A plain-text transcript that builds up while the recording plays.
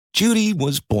Judy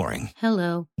was boring.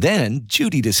 Hello. Then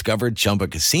Judy discovered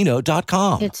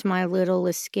ChumbaCasino.com. It's my little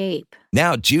escape.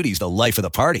 Now Judy's the life of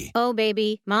the party. Oh,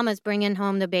 baby, mama's bringing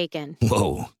home the bacon.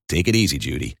 Whoa, take it easy,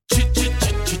 Judy.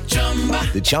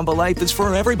 The Chumba life is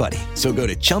for everybody. So go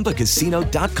to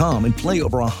ChumbaCasino.com and play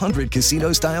over 100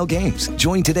 casino-style games.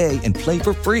 Join today and play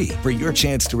for free for your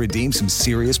chance to redeem some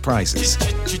serious prizes.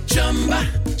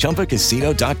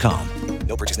 ChumbaCasino.com.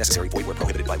 No purchase necessary. Void where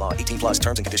prohibited by law. 18+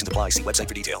 terms and conditions apply. See website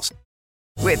for details.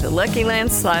 With the Lucky Land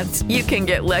Slots, you can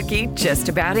get lucky just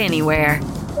about anywhere.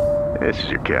 This is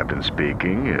your captain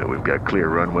speaking. We've got clear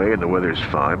runway and the weather's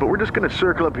fine, but we're just going to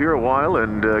circle up here a while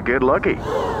and get lucky.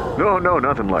 No,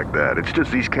 nothing like that. It's just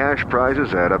these cash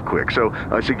prizes add up quick. So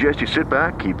I suggest you sit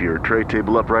back, keep your tray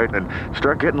table upright, and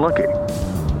start getting lucky.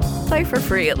 Play for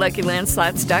free at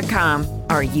LuckyLandSlots.com.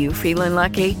 Are you feeling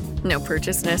lucky? No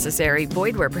purchase necessary.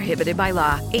 Void where prohibited by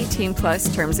law.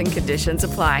 18+ terms and conditions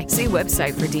apply. See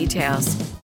website for details.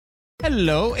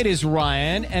 Hello, it is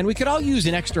Ryan, and we could all use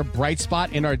an extra bright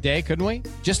spot in our day, couldn't we?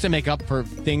 Just to make up for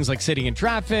things like sitting in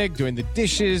traffic, doing the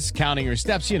dishes, counting your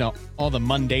steps, you know, all the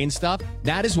mundane stuff.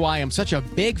 That is why I'm such a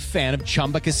big fan of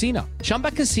Chumba Casino. Chumba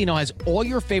Casino has all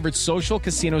your favorite social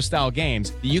casino-style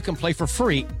games that you can play for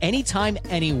free anytime,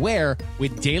 anywhere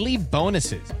with daily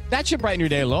bonuses. That should brighten your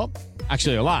day a little.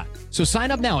 Actually, a lot. So sign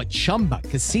up now at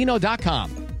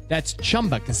ChumbaCasino.com. That's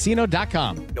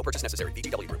ChumbaCasino.com. No purchase necessary.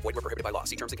 VGW Group. Void where prohibited by law.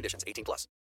 See terms and conditions. 18+.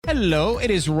 Hello,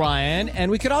 it is Ryan, and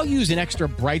we could all use an extra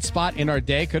bright spot in our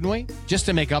day, couldn't we? Just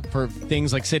to make up for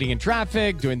things like sitting in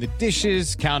traffic, doing the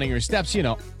dishes, counting your steps, you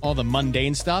know, all the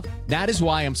mundane stuff. That is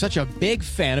why I'm such a big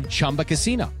fan of Chumba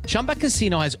Casino. Chumba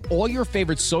Casino has all your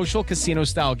favorite social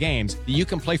casino-style games that you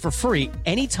can play for free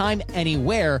anytime,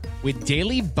 anywhere with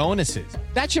daily bonuses.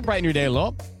 That should brighten your day a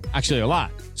little. Actually, a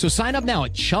lot. So sign up now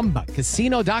at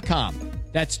ChumbaCasino.com.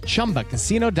 That's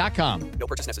ChumbaCasino.com. No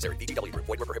purchase necessary. VGW Group.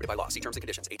 Void where prohibited by law. See terms and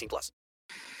conditions. 18+.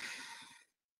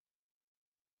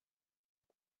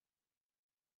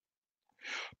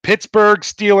 Pittsburgh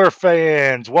Steeler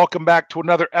fans, welcome back to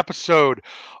another episode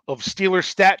of Steelers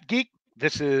Stat Geek.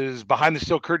 This is Behind the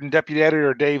Steel Curtain Deputy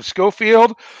Editor Dave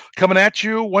Schofield coming at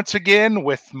you once again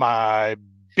with my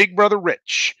big brother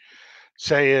Rich,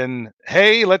 saying,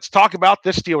 hey, let's talk about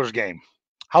this Steelers game.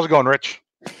 How's it going, Rich?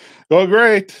 Going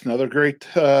great. Another great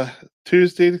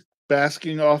Tuesday,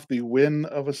 basking off the win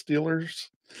of a Steelers.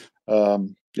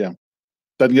 Doesn't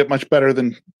get much better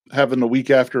than having a week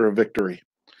after a victory.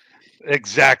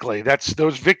 Exactly.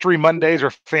 Those Victory Mondays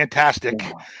are fantastic.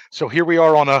 Yeah. So here we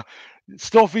are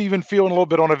still even feeling a little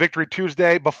bit on a Victory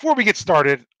Tuesday. Before we get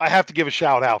started, I have to give a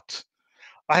shout out.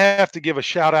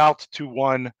 To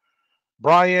one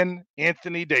Brian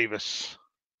Anthony Davis,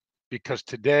 because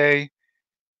today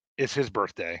is his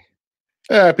birthday.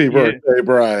 Happy birthday,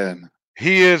 Brian.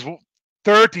 He is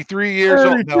 33 years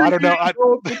old. No, I don't know.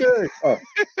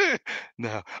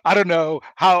 No, I don't know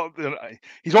how.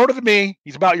 He's older than me.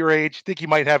 He's about your age. Think he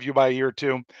might have you by a year or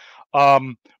two.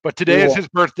 But today is his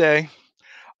birthday.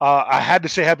 I had to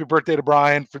say happy birthday to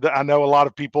Brian. I know a lot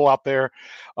of people out there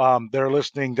that are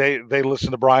listening. They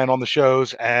listen to Brian on the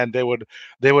shows, and they would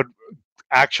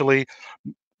actually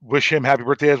wish him happy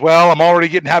birthday as well. I'm already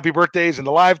getting happy birthdays in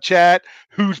the live chat.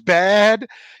 Who's bad?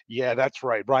 Yeah, that's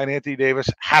right. Brian Anthony Davis,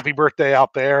 happy birthday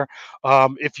out there.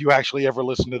 If you actually ever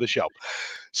listen to the show.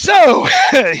 So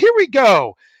here we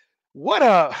go. What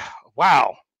a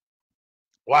wow.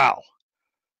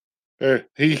 Did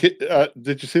you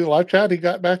see the live chat? He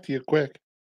got back to you quick.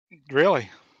 Really?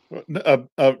 Of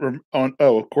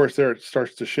course, there it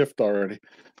starts to shift already.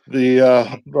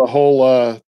 The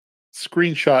whole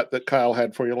screenshot that Kyle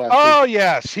had for you last week. Oh,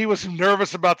 yes. He was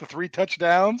nervous about the 3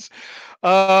 touchdowns.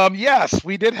 Yes,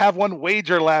 we did have one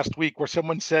wager last week where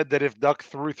someone said that if Duck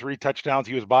threw 3 touchdowns,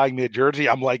 he was buying me a jersey.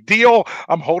 I'm like, deal.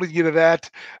 I'm holding you to that.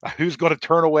 Who's going to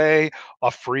turn away a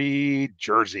free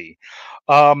jersey?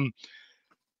 But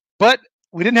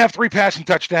we didn't have 3 passing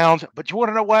touchdowns. But you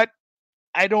want to know what?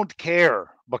 I don't care,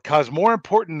 because more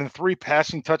important than 3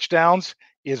 passing touchdowns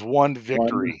is 1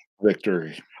 victory.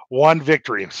 One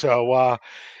victory. So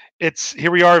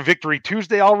here we are, Victory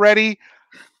Tuesday already.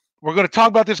 We're going to talk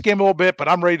about this game a little bit, but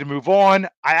I'm ready to move on.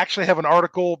 I actually have an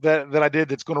article that I did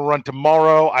that's going to run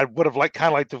tomorrow. I would have liked to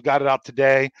have got it out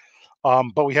today,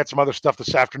 but we had some other stuff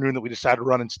this afternoon that we decided to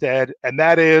run instead, and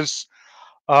that is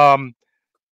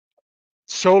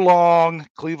so long,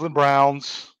 Cleveland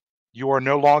Browns. You are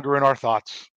no longer in our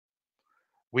thoughts.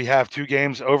 We have 2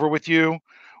 games over with you.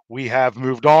 We have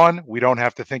moved on. We don't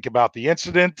have to think about the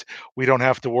incident. We don't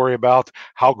have to worry about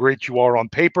how great you are on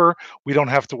paper. We don't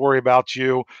have to worry about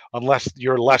you unless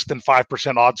you're less than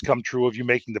 5% odds come true of you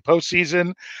making the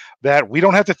postseason. That we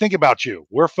don't have to think about you.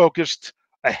 We're focused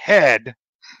ahead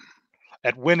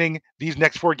at winning these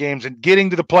next 4 games and getting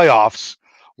to the playoffs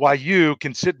while you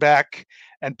can sit back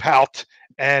and pout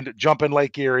and jump in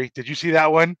Lake Erie. Did you see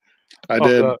that one? I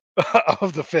did.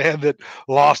 Of the fan that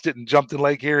lost it and jumped in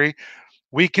Lake Erie.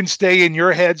 We can stay in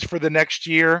your heads for the next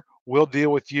year. We'll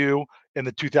deal with you in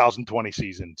the 2020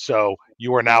 season. So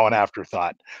you are now an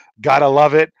afterthought. Gotta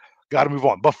love it. Gotta move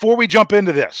on. Before we jump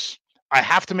into this, I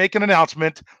have to make an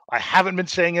announcement. I haven't been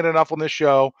saying it enough on this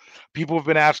show. People have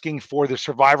been asking for the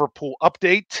Survivor Pool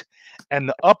update, and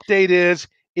the update is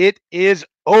it is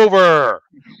over.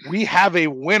 We have a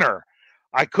winner.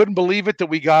 I couldn't believe it that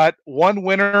we got one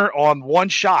winner on one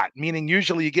shot, meaning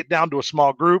usually you get down to a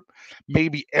small group.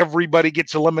 Maybe everybody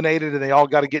gets eliminated and they all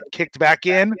got to get kicked back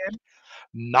in.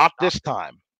 Not this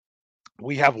time.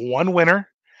 We have one winner.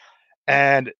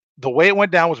 And the way it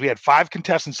went down was we had 5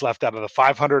 contestants left out of the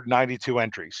 592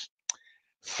 entries.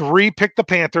 3 picked the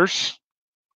Panthers,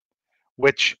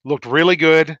 which looked really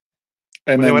good.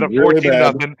 And they went up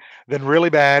 14-0, then really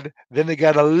bad. Then they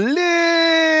got a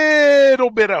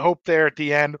little bit of hope there at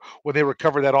the end when they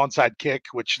recovered that onside kick,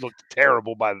 which looked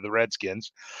terrible by the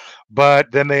Redskins.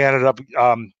 But then they ended up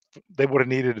they would have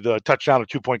needed the touchdown or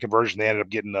 2-point conversion. They ended up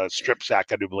getting a strip sack,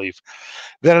 I do believe.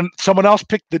 Then someone else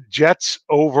picked the Jets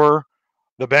over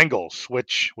the Bengals,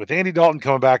 which with Andy Dalton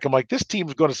coming back, I'm like, this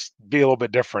team's going to be a little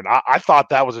bit different. I thought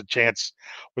that was a chance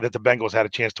that the Bengals had a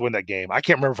chance to win that game. I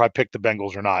can't remember if I picked the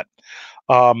Bengals or not.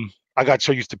 I got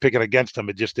so used to picking against them,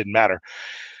 it just didn't matter.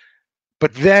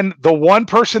 But then the one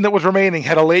person that was remaining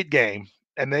had a late game,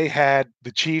 and they had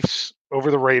the Chiefs over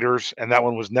the Raiders, and that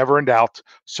one was never in doubt.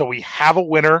 So we have a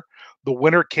winner. The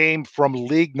winner came from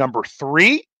league number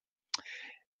 3.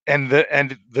 And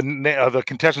the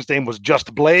contestant's name was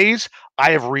Just Blaze.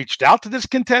 I have reached out to this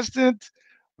contestant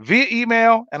via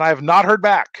email, and I have not heard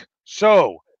back.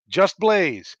 So, Just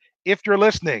Blaze, if you're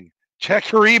listening,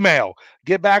 check your email.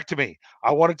 Get back to me.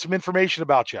 I wanted some information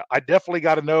about you. I definitely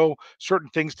got to know certain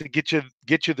things to get you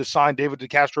the signed David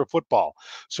DeCastro football.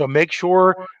 So make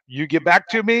sure you get back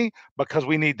to me because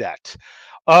we need that.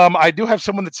 I do have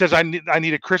someone that says I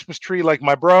need a Christmas tree like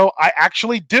my bro. I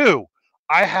actually do.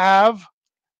 I have.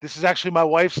 This is actually my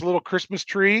wife's little Christmas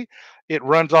tree. It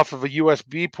runs off of a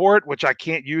USB port, which I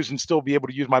can't use and still be able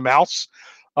to use my mouse.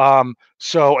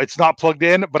 So it's not plugged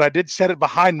in, but I did set it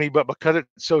behind me. But because it's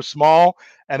so small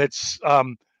and it's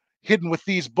hidden with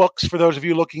these books, for those of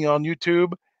you looking on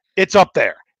YouTube, it's up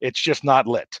there. It's just not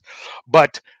lit.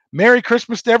 But Merry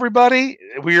Christmas to everybody.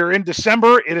 We are in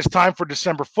December. It is time for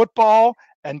December football.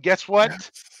 And guess what?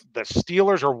 Yes. The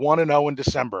Steelers are 1-0 in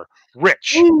December.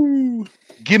 Rich,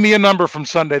 give me a number from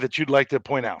Sunday that you'd like to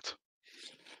point out.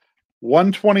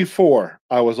 124.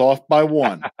 I was off by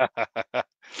 1.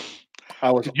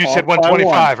 You said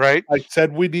 125, right? I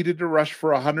said we needed to rush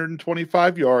for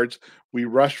 125 yards. We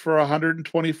rushed for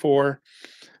 124.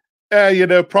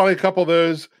 Probably a couple of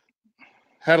those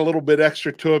had a little bit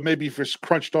extra to it. Maybe if you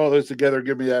crunched all those together,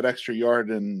 give me that extra yard,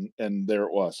 and there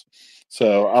it was.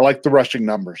 So I like the rushing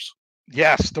numbers.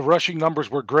 Yes, the rushing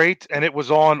numbers were great, and it was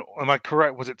on, am I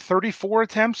correct? Was it 34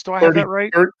 attempts? Do I have that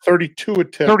right? 32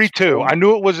 attempts. 32. I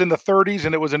knew it was in the 30s,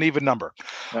 and it was an even number.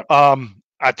 Yep.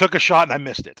 I took a shot, and I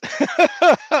missed it.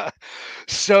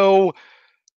 So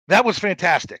that was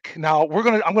fantastic. Now, I'm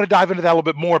going to dive into that a little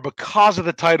bit more because of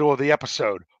the title of the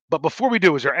episode. But before we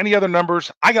do, is there any other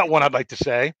numbers? I got one I'd like to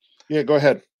say. Yeah, go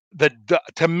ahead.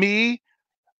 To me,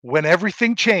 when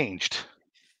everything changed,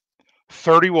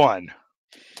 31.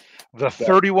 The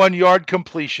 31-yard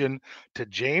completion to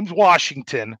James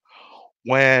Washington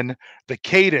when the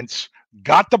Cadence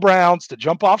got the Browns to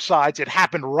jump off sides. It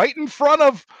happened right in front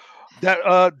of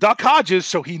Duck Hodges,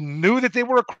 so he knew that they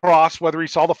were across, whether he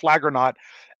saw the flag or not,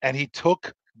 and he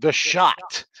took the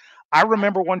shot. I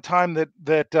remember one time that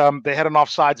they had an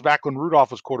offsides back when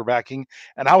Rudolph was quarterbacking,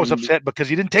 and I was upset because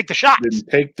he didn't take the shot. Didn't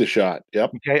take the shot.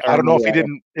 Yep. Okay. I don't know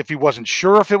if he wasn't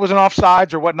sure if it was an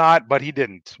offsides or whatnot, but he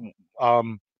didn't.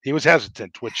 He was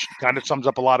hesitant, which kind of sums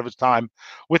up a lot of his time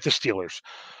with the Steelers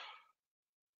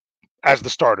as the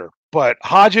starter. But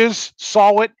Hodges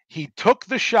saw it. He took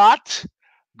the shot.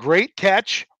 Great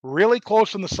catch. Really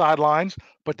close on the sidelines.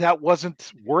 But that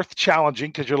wasn't worth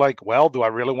challenging because you're like, well, do I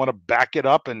really want to back it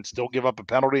up and still give up a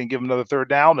penalty and give him another third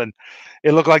down? And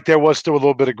it looked like there was still a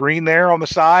little bit of green there on the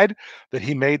side that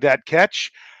he made that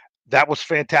catch. That was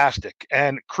fantastic.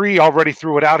 And Cree already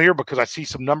threw it out here because I see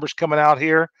some numbers coming out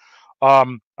here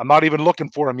I'm not even looking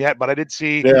for him yet, but I did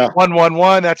see Yeah.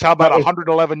 111. That's how about That was-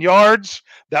 111 yards.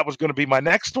 That was going to be my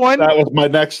next one. That was my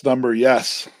next number.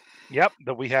 Yes. Yep,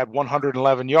 that we had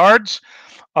 111 yards.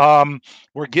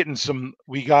 We're getting some.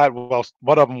 We got, well,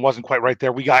 one of them wasn't quite right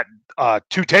there. We got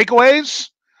 2 takeaways.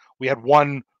 We had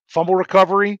 1 fumble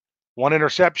recovery, 1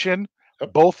 interception,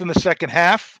 both in the second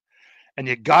half. And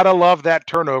you gotta love that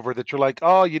turnover that you're like,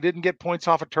 oh, you didn't get points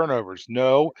off of turnovers.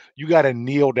 No, you got to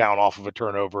kneel down off of a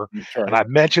turnover. Right. And I've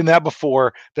mentioned that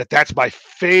before, that's my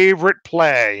favorite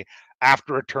play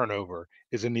after a turnover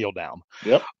is a kneel down.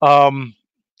 Yep.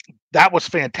 That was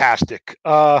fantastic.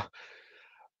 A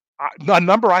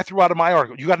number I threw out of my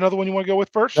article. You got another one you want to go with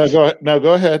first? No, go ahead. No,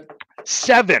 go ahead.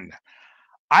 7.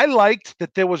 I liked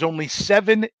that there was only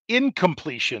 7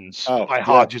 incompletions by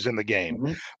Hodges in the game.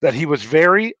 Mm-hmm. That he was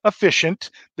very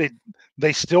efficient.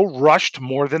 They still rushed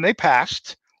more than they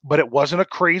passed, but it wasn't a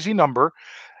crazy number.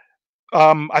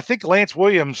 I think Lance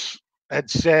Williams had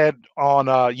said on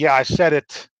I said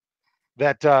it,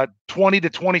 that 20 to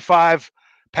 25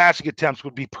 passing attempts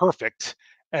would be perfect.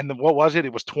 And what was it?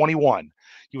 It was 21.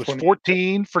 He was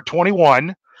 14 for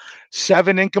 21,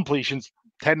 7 incompletions.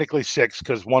 Technically 6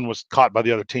 because 1 was caught by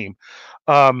the other team.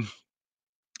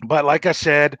 But like I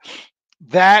said,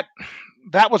 that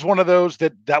was one of those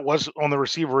that was on the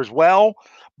receiver as well,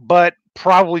 but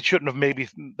probably shouldn't have. Maybe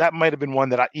that might have been one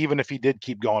that even if he did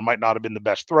keep going, might not have been the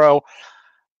best throw.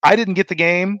 I didn't get the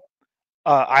game.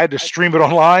 I had to stream it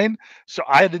online, so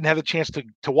I didn't have the chance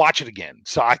to watch it again.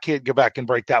 So I can't go back and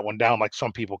break that one down like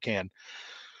some people can.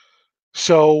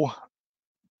 So,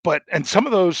 and some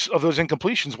of those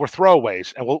incompletions were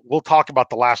throwaways, and we'll talk about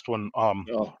the last one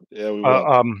we will.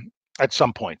 At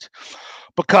some point,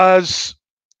 because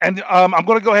I'm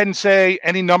going to go ahead and say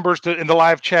any numbers in the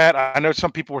live chat. I know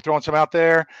some people were throwing some out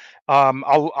there.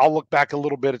 I'll look back a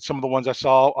little bit at some of the ones I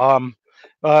saw.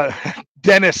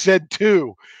 Dennis said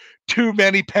 2. Too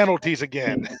many penalties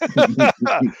again,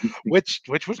 which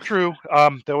was true.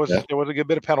 There was a good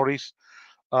bit of penalties.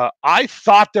 I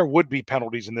thought there would be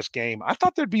penalties in this game. I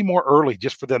thought there'd be more early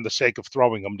just for them the sake of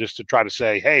throwing them, just to try to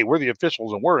say, hey, we're the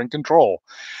officials and we're in control.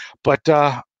 But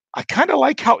I kind of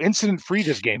like how incident-free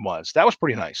this game was. That was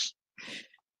pretty nice.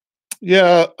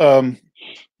 Yeah.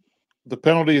 The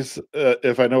penalties,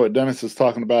 if I know what Dennis is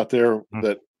talking about there,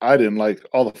 that I didn't like,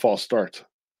 all the false starts.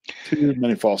 Too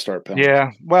many false start penalties.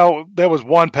 Yeah. Well, there was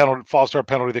one false start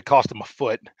penalty that cost him a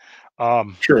foot.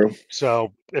 True.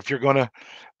 So if you're going to,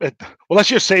 let's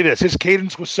just say this: his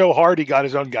cadence was so hard, he got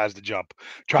his own guys to jump,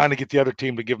 trying to get the other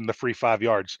team to give him the free 5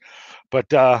 yards. But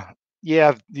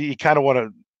you kind of want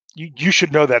to. You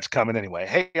should know that's coming anyway.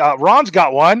 Hey, Ron's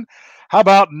got one. How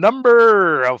about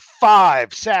number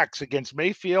 5 sacks against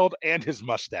Mayfield and his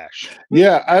mustache?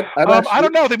 Yeah, I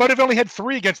don't know. They might have only had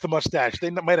 3 against the mustache. They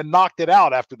might have knocked it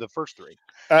out after the first 3.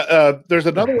 There's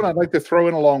another one I'd like to throw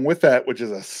in along with that, which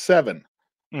is a 7.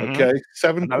 Mm-hmm. Okay,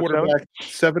 7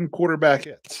 quarterback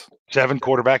hits. 7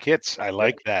 quarterback hits. I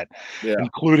like that. Yeah,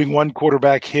 including 1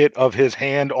 quarterback hit of his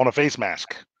hand on a face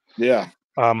mask. Yeah.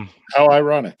 How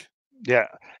ironic. Yeah.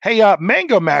 Hey,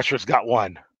 Mango Masher's got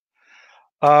one.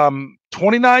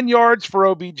 29 yards for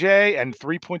OBJ and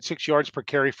 3.6 yards per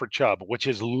carry for Chubb, which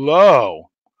is low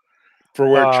for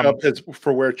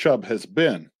where Chubb has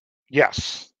been.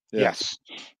 Yes. Yeah. Yes.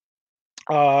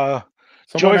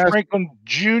 Joey Franklin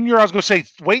Jr., I was going to say,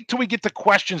 wait till we get to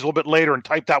questions a little bit later and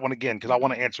type that one again because I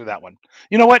want to answer that one.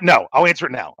 You know what? No, I'll answer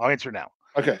it now.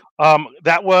 Okay.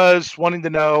 That was wanting to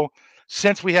know,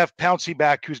 since we have Pouncey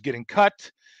back who's getting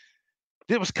cut,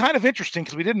 it was kind of interesting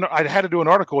because I had to do an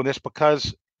article on this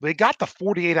because they got the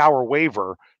 48-hour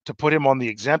waiver to put him on the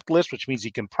exempt list, which means he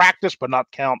can practice but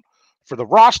not count for the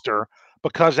roster,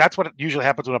 because that's what usually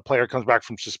happens when a player comes back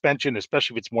from suspension,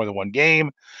 especially if it's more than 1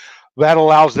 game. That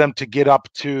allows them to get up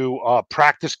to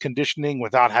practice conditioning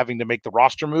without having to make the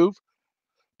roster move.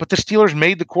 But the Steelers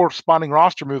made the corresponding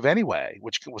roster move anyway,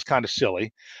 which was kind of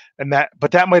silly.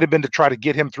 But that might have been to try to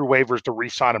get him through waivers to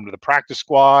re-sign him to the practice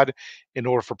squad in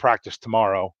order for practice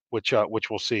tomorrow, which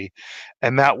we'll see.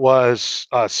 And that was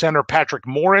center Patrick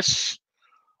Morris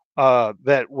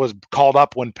that was called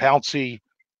up when Pouncey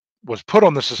was put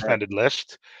on the suspended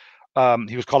list.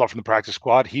 He was called up from the practice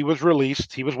squad. He was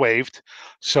released. He was waived.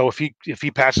 So if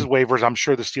he passes waivers, I'm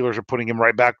sure the Steelers are putting him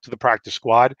right back to the practice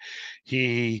squad.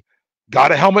 He got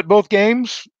a helmet both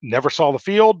games, never saw the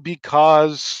field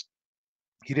because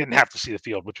he didn't have to see the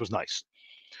field, which was nice.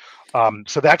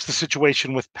 So that's the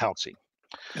situation with Pouncey.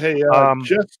 Hey,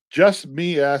 just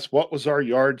me asked, what was our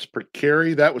yards per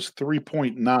carry? That was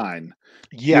 3.9.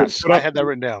 Yes, I had that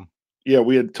written down. Yeah,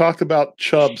 we had talked about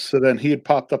Chubb, so then he had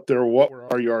popped up there. What were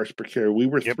our yards per carry? We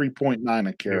were 3.9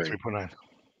 a carry. 3.9.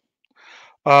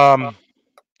 I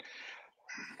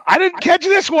didn't catch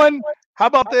this one. How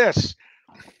about this?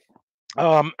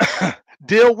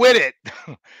 Dill Whitted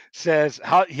says,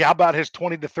 how about his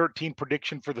 20-13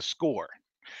 prediction for the score?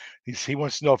 He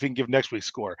wants to know if he can give next week's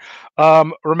score.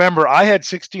 Remember, I had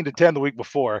 16-10 the week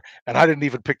before, and I didn't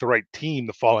even pick the right team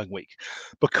the following week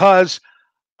because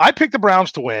I picked the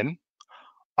Browns to win.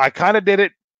 I kind of did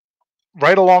it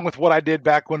right along with what I did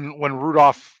back when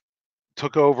Rudolph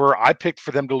took over. I picked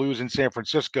for them to lose in San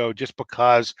Francisco just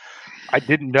because I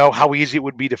didn't know how easy it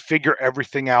would be to figure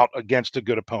everything out against a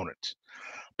good opponent.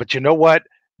 But you know what?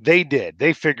 They did.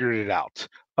 They figured it out.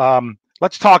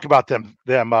 Let's talk about them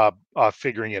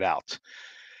figuring it out.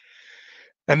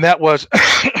 And that was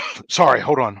sorry,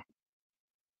 hold on.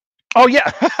 Oh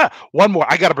yeah, one more.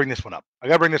 I got to bring this one up.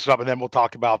 And then we'll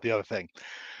talk about the other thing.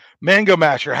 Mango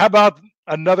Masher, how about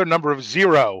another number of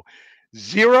 0?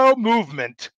 0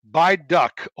 movement by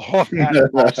Duck on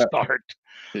that start,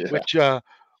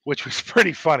 which was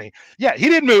pretty funny. Yeah, he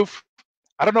didn't move.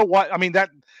 I don't know why. I mean,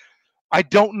 I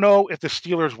don't know if the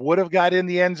Steelers would have got in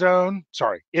the end zone.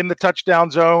 Sorry, in the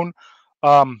touchdown zone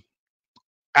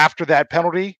after that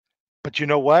penalty. But you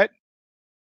know what?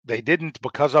 They didn't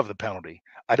because of the penalty.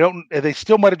 They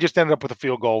still might have just ended up with a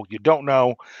field goal. You don't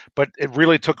know, but it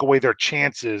really took away their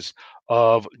chances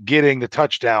of getting the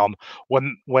touchdown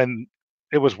when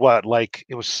it was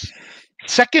it was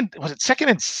second. Was it 2nd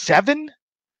and 7?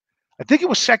 I think it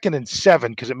was 2nd and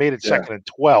 7 because it made it 2nd and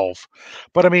 12.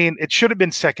 But I mean, it should have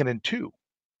been 2nd and 2.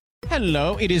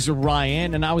 Hello, it is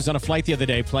Ryan, and I was on a flight the other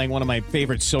day playing one of my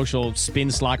favorite social spin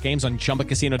slot games on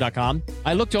ChumbaCasino.com.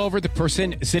 I looked over at the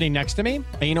person sitting next to me,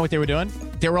 and you know what they were doing?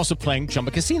 They were also playing Chumba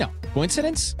Casino.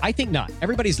 Coincidence? I think not.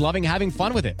 Everybody's loving having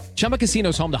fun with it. Chumba Casino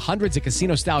is home to hundreds of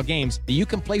casino-style games that you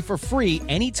can play for free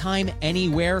anytime,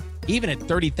 anywhere, even at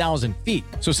 30,000 feet.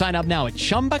 So sign up now at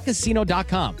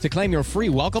ChumbaCasino.com to claim your free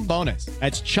welcome bonus.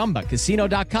 That's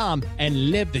ChumbaCasino.com and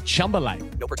live the Chumba life.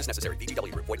 No purchase necessary.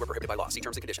 VGW. Void where prohibited by law. See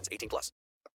terms and conditions. 18+.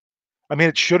 I mean,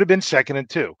 it should have been 2nd and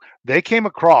 2. They came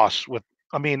across with,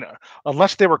 I mean,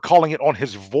 unless they were calling it on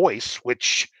his voice,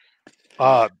 which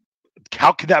how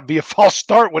can that be a false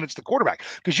start when it's the quarterback?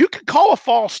 Because you can call a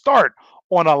false start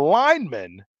on a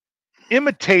lineman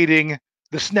imitating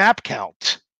the snap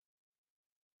count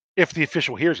if the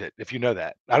official hears it, if you know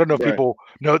that. I don't know if people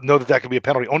know that could be a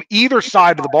penalty on either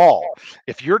side of the ball.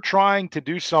 If you're trying to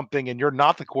do something and you're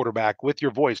not the quarterback with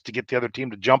your voice to get the other team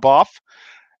to jump off,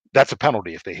 that's a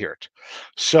penalty if they hear it.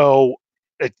 So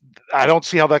I don't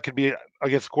see how that could be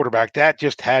against the quarterback. That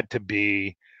just had to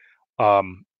be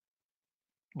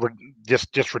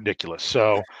just ridiculous.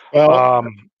 So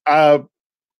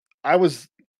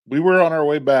we were on our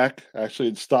way back. Actually,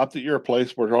 it stopped at your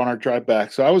place. We're on our drive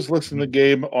back. So I was listening to the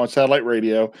game on satellite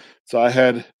radio. So I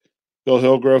had Bill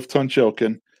Hillgrove,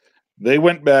 Tunchilkin. They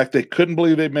went back. They couldn't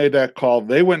believe they made that call.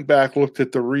 They went back, looked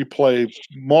at the replay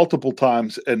multiple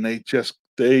times, and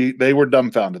they were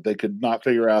dumbfounded. They could not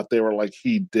figure out. They were like,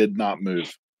 he did not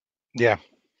move. Yeah.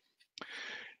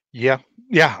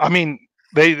 I mean,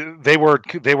 they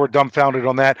were dumbfounded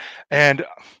on that. And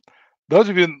those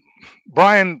of you,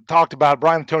 Brian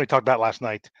and Tony talked about last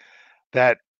night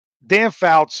that Dan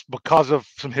Fouts, because of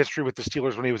some history with the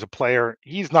Steelers when he was a player,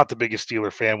 he's not the biggest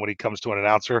Steeler fan when he comes to an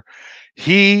announcer.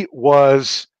 He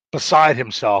was beside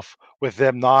himself with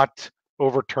them not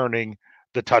overturning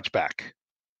the touchback,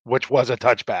 which was a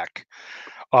touchback.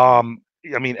 I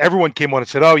mean, everyone came on and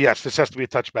said, oh, yes, this has to be a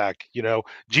touchback. You know,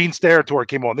 Gene Steratore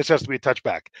came on. This has to be a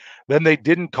touchback. Then they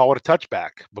didn't call it a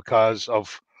touchback because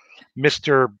of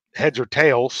Mr. Heads or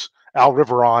Tails. Al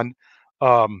Riveron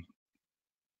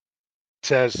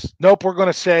says, nope, we're going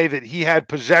to say that he had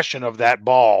possession of that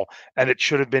ball and it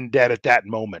should have been dead at that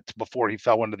moment before he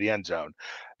fell into the end zone.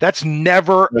 That's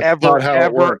never,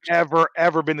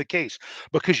 ever been the case,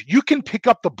 because you can pick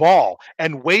up the ball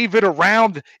and wave it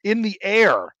around in the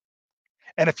air.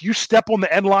 And if you step on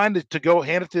the end line to go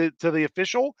hand it to the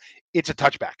official, it's a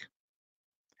touchback.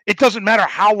 It doesn't matter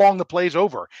how long the play's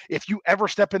over. If you ever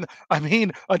step in,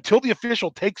 until the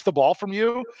official takes the ball from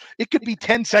you, it could be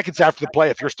 10 seconds after the play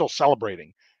if you're still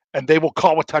celebrating, and they will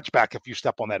call a touchback if you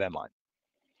step on that end line.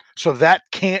 So that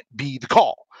can't be the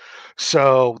call.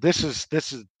 So this is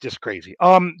just crazy.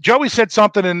 Joey said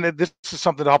something, and this is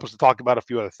something to help us to talk about a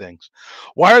few other things.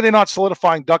 Why are they not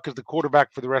solidifying Duck as the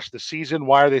quarterback for the rest of the season?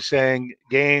 Why are they saying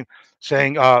game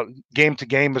to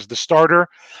game as the starter?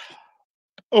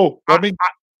 Oh,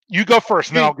 you go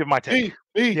first, and then I'll give my take.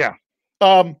 Yeah.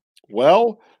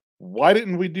 Well, why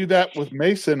didn't we do that with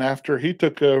Mason after he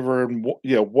took over and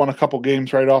won a couple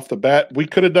games right off the bat? We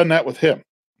could have done that with him.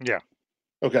 Yeah.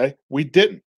 Okay. We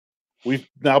didn't. We've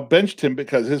now benched him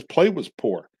because his play was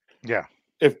poor. Yeah.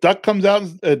 if Duck comes out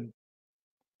and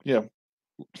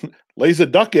lays a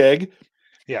duck egg,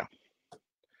 yeah,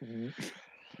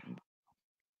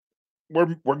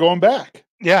 we're going back.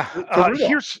 Yeah.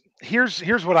 Rudolph.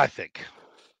 Here's what I think.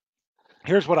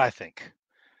 Here's what I think.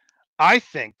 I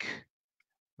think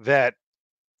that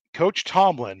Coach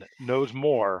Tomlin knows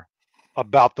more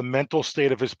about the mental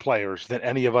state of his players than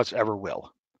any of us ever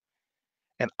will.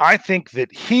 And I think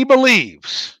that he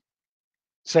believes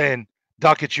saying,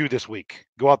 Duck, it's you this week.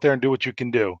 Go out there and do what you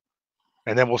can do.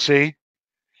 And then we'll see,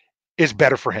 is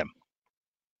better for him.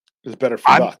 It's better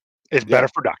for Duck. It's better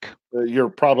for Duck. You're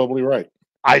probably right.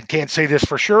 I can't say this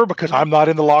for sure because I'm not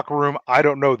in the locker room. I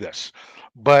don't know this.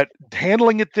 But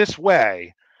handling it this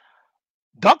way,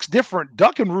 Duck's different.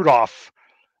 Duck and Rudolph,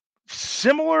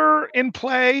 similar in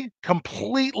play,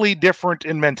 completely different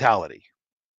in mentality.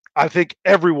 I think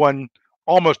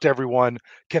almost everyone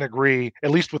can agree,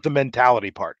 at least with the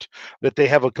mentality part, that they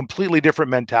have a completely different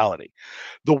mentality.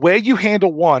 The way you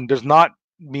handle one does not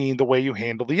mean the way you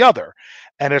handle the other.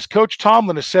 And as Coach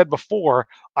Tomlin has said before,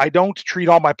 I don't treat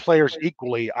all my players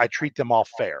equally. I treat them all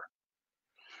fair.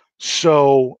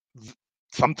 So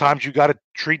sometimes you got to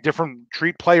treat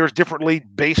players differently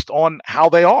based on how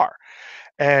they are.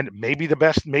 And maybe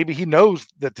he knows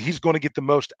that he's going to get the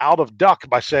most out of Duck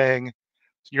by saying,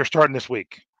 you're starting this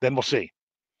week. Then we'll see.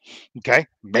 Okay.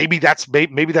 Maybe that's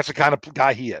the kind of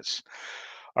guy he is.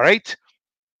 All right.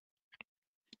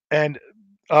 And,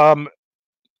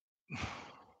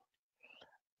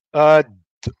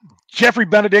 Jeffrey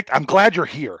Benedict, I'm glad you're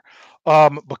here.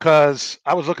 Because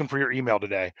I was looking for your email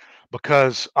today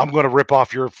because I'm going to rip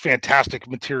off your fantastic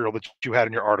material that you had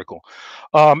in your article.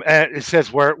 And it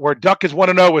says where Duck is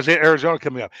 1-0 is Arizona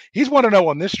coming up. He's 1-0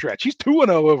 on this stretch. He's 2-0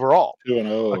 overall.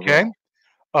 2-0. Okay.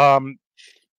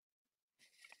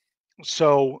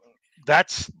 So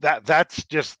that's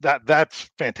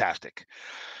fantastic.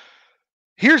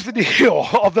 Here's the deal.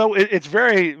 Although it's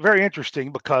very, very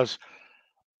interesting because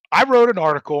I wrote an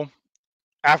article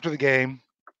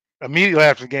immediately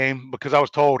after the game, because I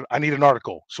was told I need an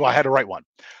article. So I had to write one.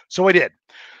 So I did.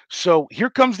 So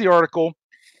here comes the article.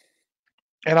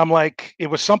 And I'm like, it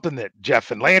was something that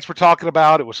Jeff and Lance were talking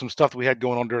about. It was some stuff that we had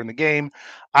going on during the game.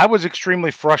 I was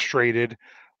extremely frustrated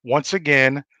once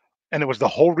again. And it was the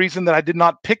whole reason that I did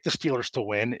not pick the Steelers to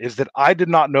win, is that I did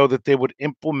not know that they would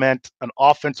implement an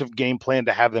offensive game plan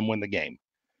to have them win the game,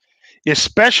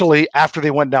 especially after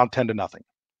they went down 10-0.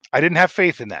 I didn't have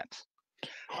faith in that.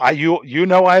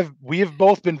 We have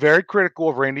both been very critical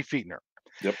of Randy Fichtner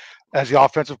as the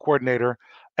offensive coordinator.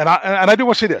 And I do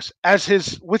want to say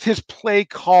this, with his play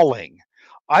calling,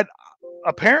 to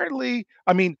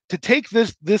take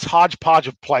this hodgepodge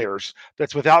of players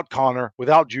that's without Connor,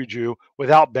 without Juju,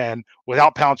 without Ben,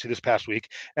 without Pouncey this past week,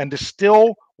 and to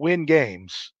still win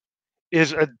games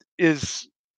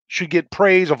should get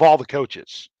praise of all the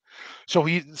coaches. So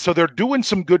they're doing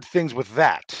some good things with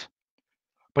that,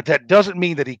 but that doesn't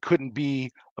mean that he couldn't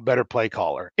be a better play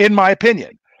caller, in my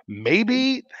opinion.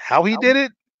 Maybe how he did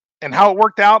it and how it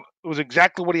worked out was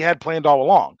exactly what he had planned all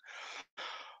along.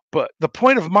 But the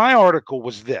point of my article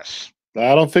was this.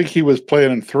 I don't think he was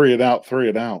playing in 3 and out.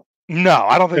 No,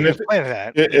 I don't think he was playing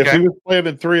that. If he was playing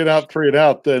in 3 and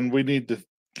out, then we need to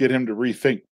get him to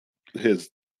rethink his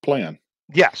plan.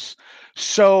 Yes.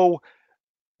 So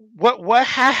what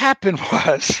happened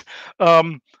was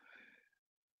there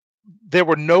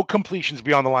were no completions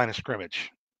beyond the line of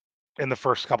scrimmage in the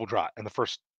first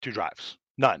two drives.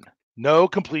 None. No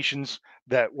completions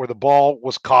where the ball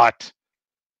was caught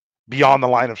beyond the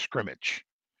line of scrimmage.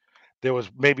 There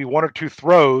was maybe 1 or 2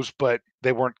 throws, but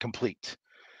they weren't complete.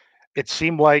 It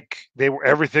seemed like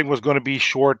everything was going to be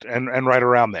short and right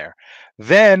around there.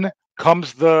 Then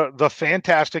comes the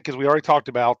fantastic, as we already talked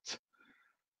about,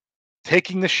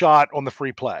 taking the shot on the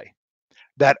free play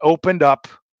that opened up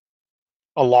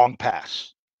a long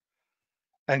pass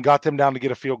and got them down to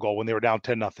get a field goal when they were down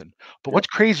 10-0. But what's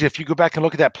crazy, if you go back and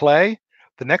look at that play,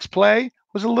 the next play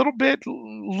was a little bit,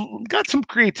 got some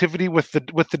creativity with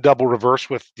the double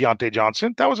reverse with Deontay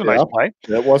Johnson. That was a nice play.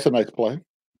 That was a nice play.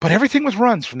 But everything was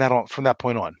runs from that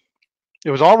point on.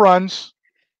 It was all runs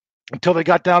until they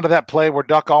got down to that play where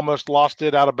Duck almost lost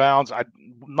it out of bounds.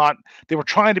 They were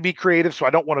trying to be creative, so I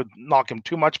don't want to knock him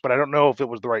too much, but I don't know if it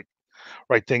was the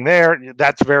right thing there.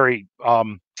 That's very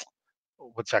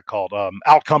what's that called?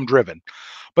 Outcome driven.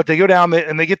 But they go down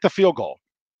and they get the field goal.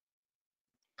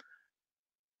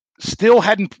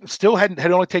 Had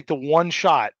only taken the one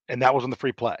shot, and that was on the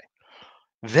free play.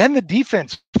 Then the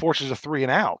defense forces a 3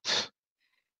 and out,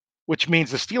 which means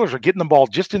the Steelers are getting the ball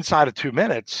just inside of 2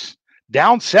 minutes,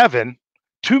 down 7,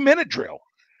 2-minute drill.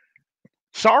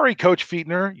 sorry, Coach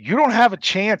Fichtner, you don't have a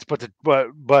chance but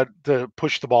to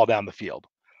push the ball down the field.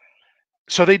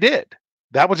 So they did.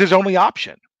 That was his only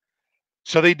option.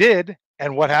 So they did.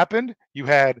 And what happened? You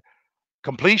had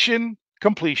completion,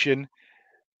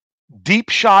 deep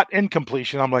shot,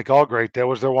 incompletion. I'm like, oh, great. That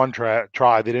was their one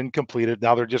try. They didn't complete it.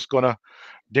 Now they're just going to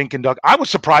dink and duck. I was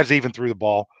surprised they even threw the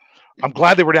ball. I'm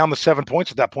glad they were down to 7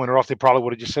 points at that point, or else they probably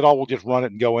would have just said, oh, we'll just run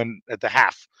it and go in at the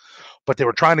half. But they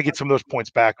were trying to get some of those points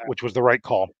back, which was the right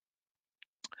call.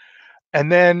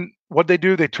 And then what they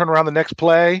do, they turn around the next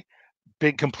play,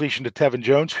 big completion to Tevin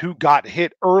Jones, who got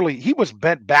hit early. He was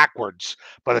bent backwards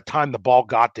by the time the ball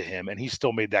got to him, and he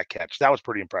still made that catch. That was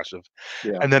pretty impressive.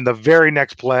 Yeah. And then the very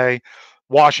next play,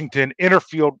 Washington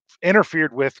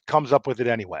interfered with, comes up with it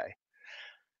anyway.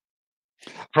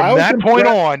 From that point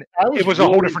on, it was a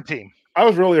whole different team. I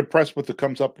was really impressed with the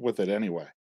comes up with it anyway.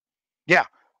 Yeah.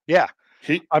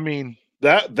 I mean,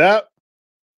 that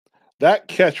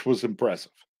catch was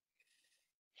impressive.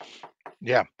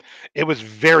 Yeah, it was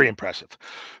very impressive.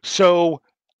 So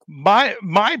my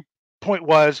point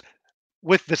was,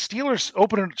 with the Steelers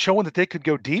showing that they could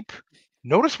go deep,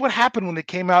 notice what happened when they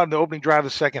came out in the opening drive of the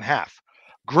second half.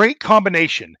 Great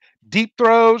combination. Deep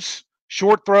throws,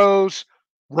 short throws,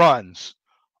 runs.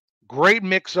 Great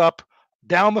mix-up,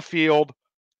 down the field,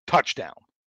 touchdown.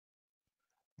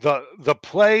 The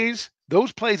plays,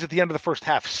 those plays at the end of the first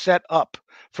half set up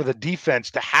for the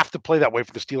defense to have to play that way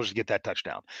for the Steelers to get that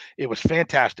touchdown. It was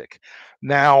fantastic.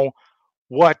 Now,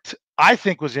 what I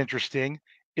think was interesting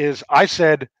is I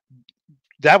said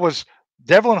that was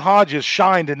Devlin Hodges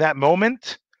shined in that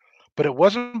moment, but it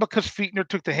wasn't because Fichtner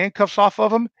took the handcuffs off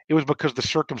of him. It was because the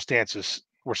circumstances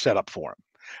were set up for him.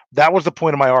 That was the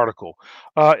point of my article.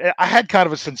 I had kind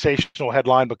of a sensational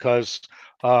headline because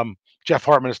Jeff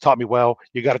Hartman has taught me well.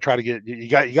 You got to try to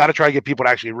get people to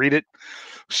actually read it.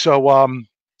 So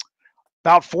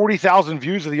about 40,000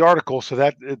 views of the article. So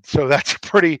that's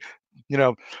pretty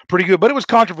good. But it was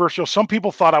controversial. Some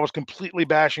people thought I was completely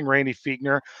bashing Randy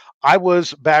Fichtner. I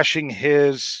was bashing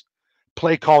his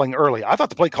play calling early. I thought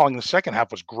the play calling in the second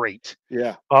half was great.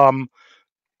 Yeah.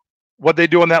 What they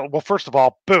do on that? Well, first of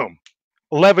all, boom,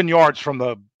 11 yards from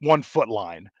the 1 foot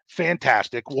line.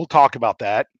 Fantastic. We'll talk about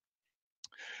that.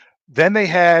 Then they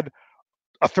had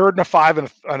a 3rd and a 5 and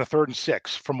a 3rd and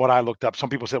 6 from what I looked up. Some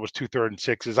people said it was 2 3rd and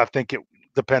 6s. I think it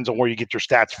depends on where you get your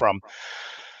stats from.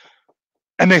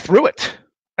 And they threw it,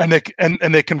 and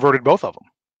they converted both of them.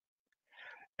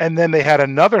 And then they had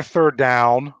another 3rd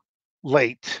down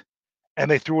late, and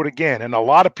they threw it again. And a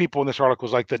lot of people in this article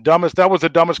was like, that was the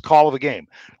dumbest call of the game.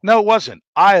 No, it wasn't.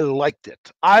 I liked it.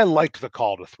 I liked the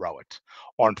call to throw it.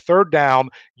 On 3rd down,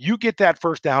 you get that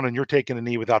first down, and you're taking a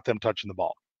knee without them touching the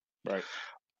ball. Right.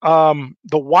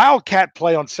 The Wildcat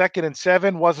play on 2nd and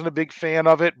 7 wasn't a big fan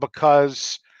of it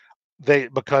because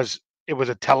it was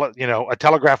a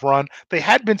telegraph run. They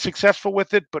had been successful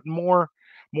with it, but more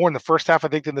in the first half, I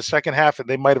think, than the second half, and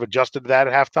they might have adjusted to that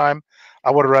at halftime.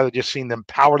 I would have rather just seen them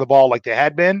power the ball like they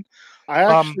had been.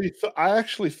 I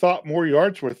actually thought more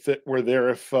yards were there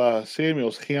if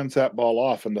Samuels hands that ball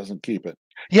off and doesn't keep it.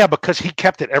 Yeah, because he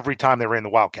kept it every time they ran the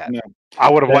Wildcat. Yeah.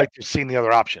 I would have liked to have seen the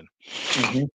other option.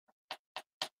 Mm-hmm.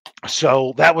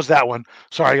 So that was that one.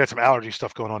 Sorry, I got some allergy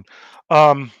stuff going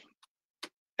on.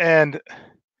 And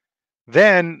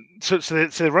then so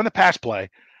they run the pass play.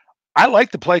 I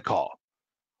like the play call.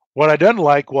 What I didn't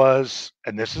like was,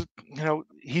 and this is,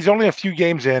 he's only a few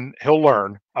games in, he'll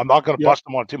learn. I'm not going to bust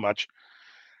him on too much.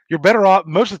 You're better off.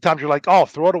 Most of the times you're like, oh,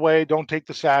 throw it away. Don't take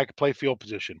the sack, play field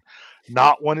position.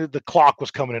 Not when the clock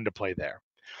was coming into play there.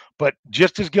 But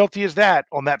just as guilty as that,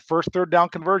 on that first 3rd down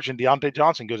conversion, Deontay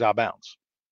Johnson goes out of bounds.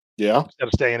 Yeah. Instead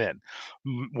of staying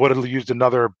in. Would have used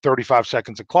another 35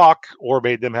 seconds of clock or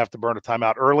made them have to burn a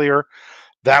timeout earlier.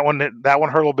 That one hurt a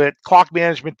little bit. Clock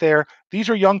management there. These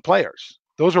are young players.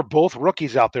 Those are both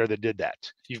rookies out there that did that.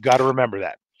 You've got to remember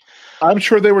that. I'm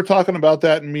sure they were talking about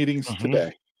that in meetings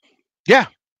today. Yeah.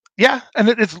 Yeah. And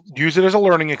it's use it as a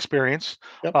learning experience.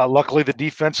 Yep. Luckily the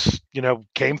defense,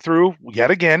 came through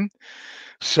yet again.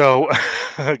 So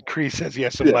Cree says he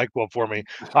has some NyQuil for me.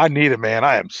 I need it, man.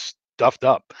 I am stuffed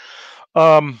up.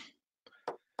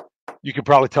 You can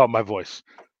probably tell my voice.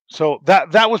 So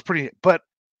that was pretty, but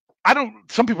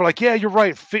some people are like, yeah, you're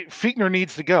right. Fichtner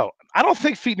needs to go. I don't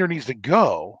think Fichtner needs to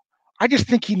go. I just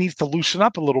think he needs to loosen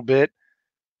up a little bit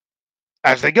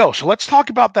as they go. So let's talk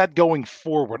about that going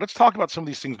forward. Let's talk about some of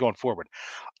these things going forward.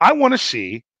 I want to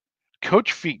see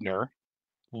Coach Fichtner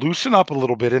loosen up a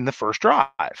little bit in the first drive.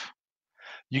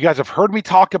 You guys have heard me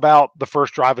talk about the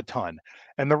first drive a ton.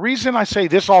 And the reason I say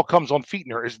this all comes on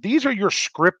Fichtner is these are your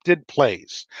scripted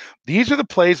plays. These are the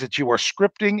plays that you are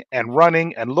scripting and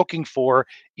running and looking for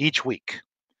each week.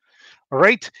 All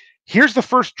right. Here's the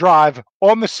first drive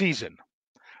on the season.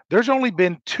 There's only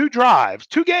been 2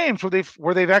 games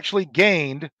where they've actually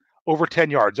gained over 10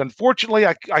 yards. Unfortunately,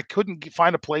 I couldn't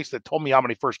find a place that told me how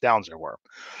many first downs there were,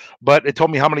 but it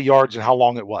told me how many yards and how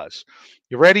long it was.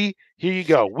 You ready? Here you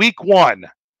go. Week 1,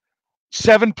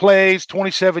 7 plays,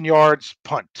 27 yards,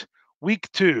 punt.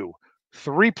 Week 2,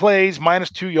 3 plays,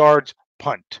 -2 yards,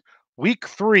 punt. Week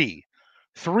 3,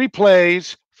 3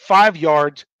 plays, 5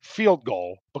 yards, field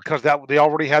goal, because they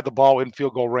already had the ball in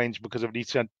field goal range because of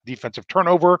defensive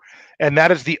turnover, and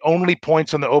that is the only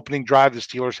points on the opening drive the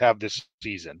Steelers have this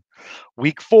season.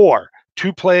 Week 4,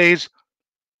 2 plays,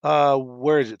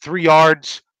 3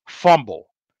 yards, fumble.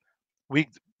 Week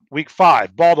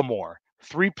 5, Baltimore,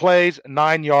 3 plays,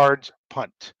 9 yards,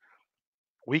 punt.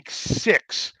 Week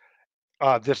 6,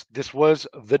 this was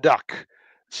the Duck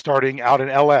starting out in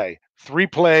LA. 3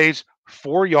 plays,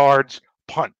 4 yards,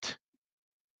 punt.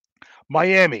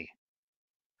 Miami,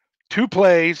 2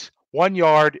 plays, 1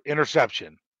 yard,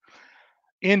 interception.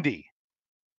 Indy,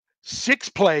 6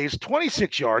 plays,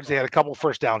 26 yards. They had a couple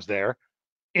first downs there.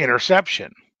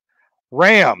 Interception.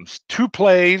 Rams, 2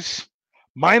 plays,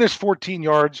 -14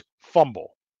 yards,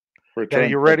 fumble. Are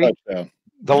you ready?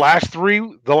 The last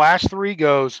three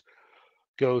goes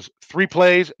 3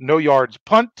 plays, no yards,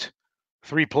 punt.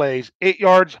 3 plays, 8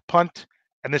 yards, punt.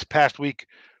 And this past week,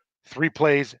 3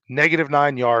 plays,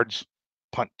 -9 yards,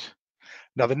 punt.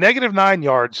 Now, the -9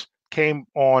 yards came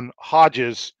on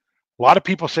Hodges. A lot of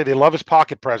people say they love his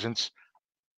pocket presence.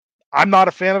 I'm not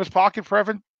a fan of his pocket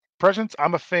presence.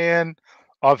 I'm a fan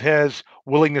of his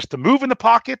willingness to move in the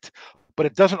pocket, but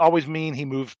it doesn't always mean he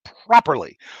moves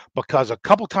properly, because a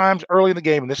couple times early in the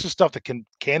game, and this is stuff that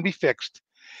can be fixed,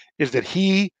 is that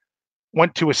he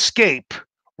went to escape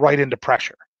right into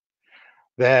pressure.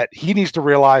 That he needs to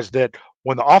realize that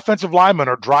when the offensive linemen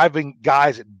are driving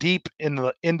guys deep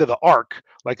into the arc,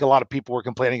 like a lot of people were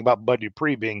complaining about Bud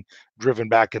Dupree being driven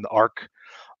back in the arc,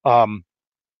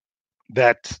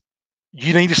 that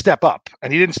you need to step up.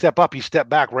 And he didn't step up. He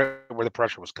stepped back right where the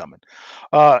pressure was coming.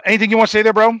 Anything you want to say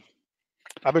there, bro?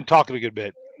 I've been talking a good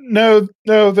bit. No,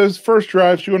 those first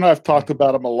drives, you and I have talked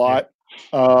about them a lot.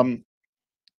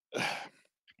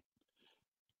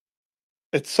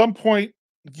 At some point,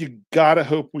 you got to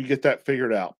hope we get that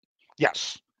figured out.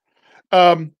 Yes.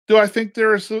 Do I think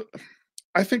there is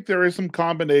some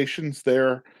combinations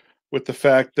there with the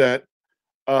fact that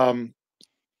we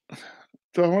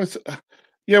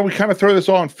kind of throw this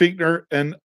all on Fichtner,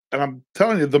 and I'm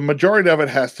telling you, the majority of it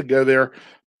has to go there.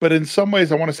 But in some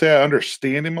ways, I want to say I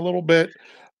understand him a little bit.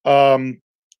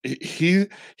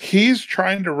 He's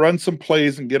trying to run some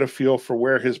plays and get a feel for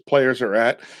where his players are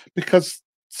at, because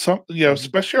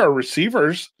especially our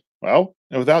receivers. Well,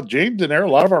 without James in there, a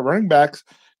lot of our running backs,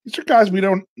 these are guys we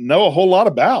don't know a whole lot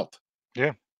about.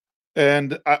 Yeah.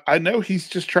 And I know he's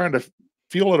just trying to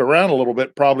feel it around a little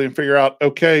bit, probably, and figure out,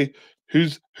 okay,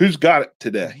 who's got it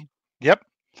today. Yep.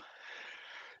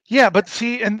 Yeah, but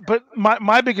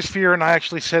my biggest fear, and I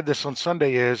actually said this on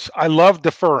Sunday, is I love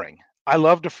deferring.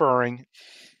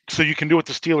 So you can do what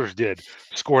the Steelers did.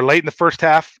 Score late in the first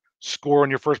half, score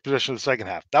on your first possession of the second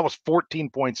half. That was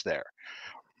 14 points there.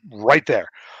 Right there.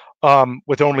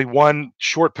 With only one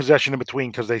short possession in between,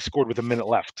 because they scored with a minute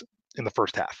left in the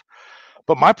first half.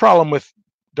 But my problem with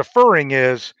deferring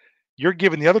is you're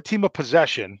giving the other team a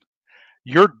possession,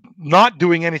 you're not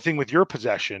doing anything with your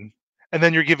possession, and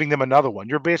then you're giving them another one.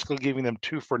 You're basically giving them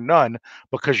 2 for none,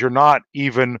 because you're not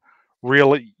even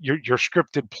really, your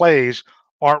scripted plays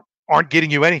aren't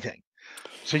getting you anything.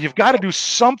 So you've got to do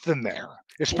something there,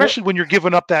 especially when you're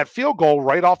giving up that field goal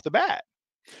right off the bat.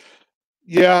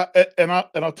 Yeah, and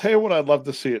I'll tell you what I'd love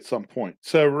to see at some point.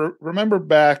 So remember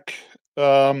back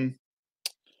the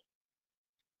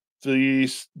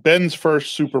Ben's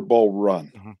first Super Bowl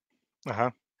run. Mm-hmm.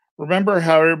 Remember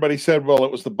how everybody said, well,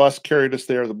 it was the bus carried us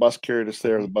there, the bus carried us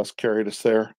there, the bus carried us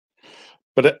there.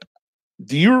 But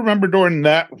do you remember during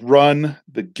that run,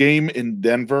 the game in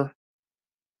Denver,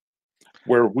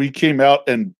 where we came out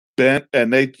and bent,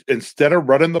 and they, instead of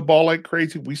running the ball like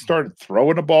crazy, we started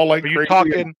throwing the ball like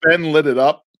crazy, and Ben lit it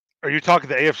up? Are you talking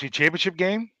the AFC Championship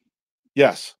game?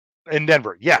 Yes. In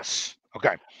Denver. Yes.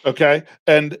 Okay.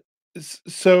 And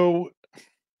so,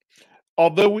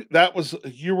 although that was a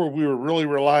year where we were really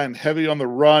relying heavy on the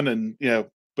run, and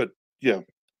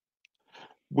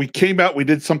we came out, we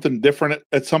did something different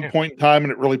at some point in time,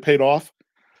 and it really paid off.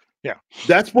 Yeah,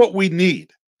 that's what we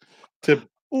need to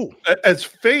Ooh. As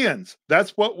fans,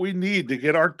 that's what we need to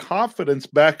get our confidence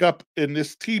back up in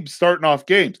this team starting off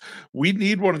games. We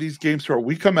need one of these games where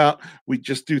we come out, we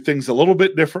just do things a little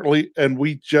bit differently, and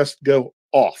we just go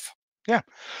off. Yeah.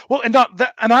 Well, and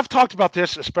I've talked about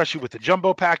this, especially with the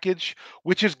jumbo package,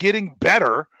 which is getting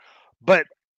better. But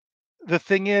the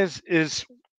thing is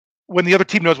when the other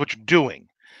team knows what you're doing.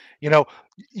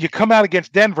 You come out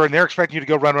against Denver and they're expecting you to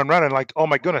go run, and like, oh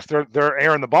my goodness, they're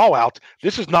airing the ball out.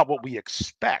 This is not what we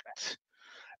expect.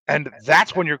 And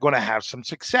that's when you're going to have some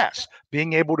success,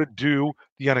 being able to do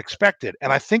the unexpected.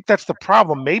 And I think that's the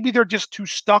problem. Maybe they're just too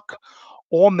stuck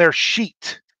on their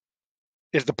sheet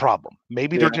is the problem.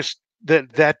 Maybe they're just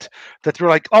that they're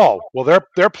like, oh, well,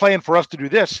 they're playing for us to do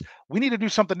this. We need to do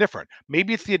something different.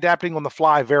 Maybe it's the adapting on the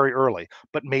fly very early,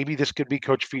 but maybe this could be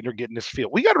Coach Fiedner getting his feel.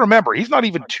 We got to remember, he's not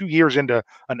even 2 years into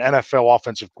an NFL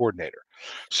offensive coordinator.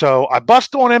 So I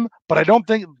bust on him, but I don't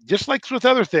think, just like with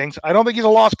other things, I don't think he's a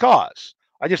lost cause.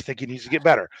 I just think he needs to get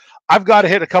better. I've got to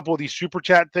hit a couple of these super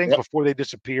chat things before they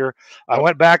disappear. I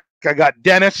went back. I got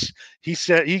Dennis. He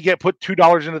said he put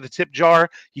 $2 into the tip jar.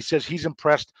 He says he's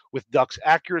impressed with Duck's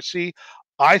accuracy.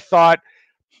 I thought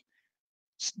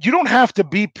you don't have to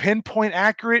be pinpoint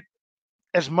accurate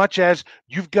as much as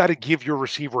you've got to give your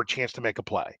receiver a chance to make a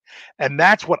play. And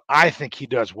that's what I think he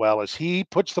does well, is he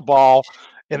puts the ball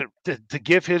in to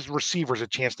give his receivers a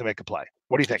chance to make a play.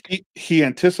 What do you think? He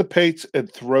anticipates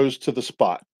and throws to the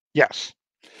spot. Yes.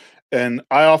 And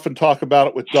I often talk about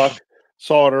it with Duck.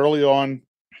 Saw it early on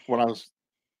when I was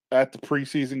at the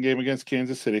preseason game against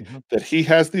Kansas City, that he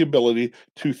has the ability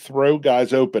to throw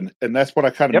guys open. And that's what I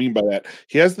kind of mean by that.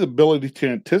 He has the ability to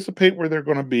anticipate where they're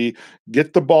going to be,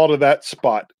 get the ball to that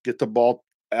spot, get the ball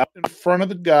out in front of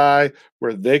the guy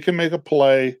where they can make a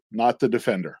play, not the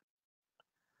defender.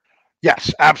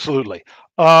 Yes, absolutely.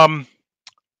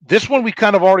 This one we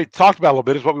kind of already talked about a little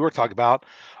bit, is what we were talking about.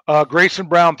 Grayson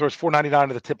Brown throws $4.99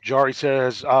 to the tip jar. He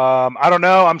says, I don't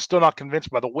know. I'm still not convinced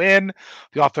by the win.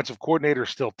 The offensive coordinator is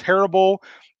still terrible.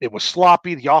 It was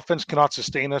sloppy. The offense cannot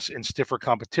sustain us in stiffer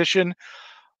competition.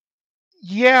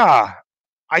 Yeah,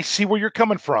 I see where you're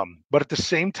coming from. But at the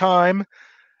same time,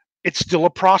 it's still a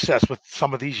process with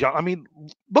some of these young. I mean,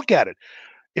 look at it.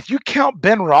 If you count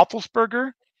Ben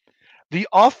Roethlisberger, the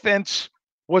offense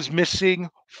was missing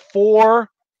 4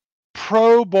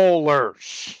 Pro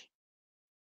Bowlers.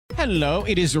 Hello,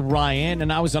 it is Ryan,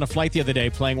 and I was on a flight the other day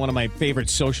playing one of my favorite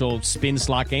social spin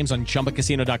slot games on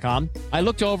ChumbaCasino.com. I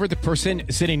looked over at the person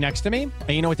sitting next to me, and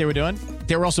you know what they were doing?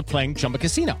 They were also playing Chumba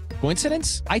Casino.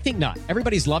 Coincidence? I think not.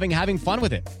 Everybody's loving having fun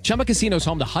with it. Chumba Casino is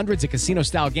home to hundreds of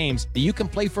casino-style games that you can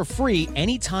play for free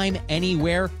anytime,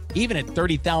 anywhere, even at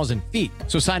 30,000 feet.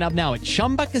 So sign up now at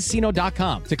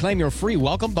ChumbaCasino.com to claim your free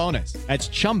welcome bonus. That's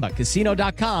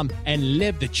ChumbaCasino.com and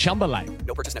live the Chumba life.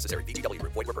 No purchase necessary. VGW.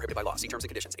 Void where prohibited by law. See terms and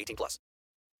conditions. 18+.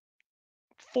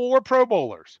 4 Pro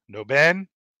Bowlers. No Ben,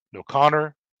 no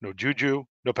Connor, no Juju,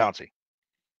 no Pouncey.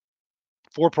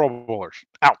 4 Pro Bowlers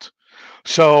out.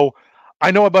 So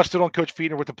I know I busted on Coach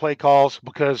Fiedner with the play calls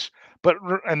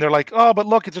and they're like, oh, but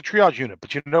look, it's a triage unit.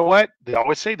 But you know what? They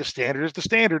always say the standard is the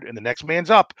standard and the next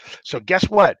man's up. So guess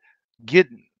what?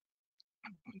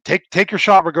 Take your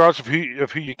shot regardless of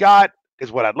who you got,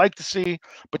 is what I'd like to see.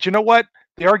 But you know what?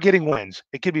 They are getting wins.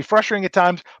 It can be frustrating at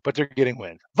times, but they're getting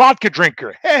wins. Vodka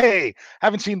Drinker. Hey,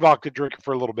 haven't seen Vodka Drinker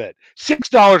for a little bit.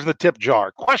 $6 in the tip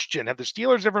jar. Question: have the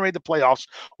Steelers ever made the playoffs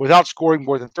without scoring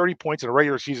more than 30 points in a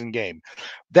regular season game?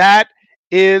 That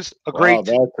is a great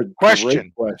question.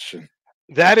 Great question.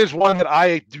 That is one that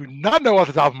I do not know off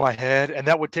the top of my head, and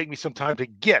that would take me some time to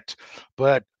get.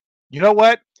 But you know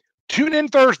what? Tune in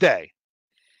Thursday.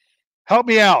 Help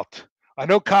me out. I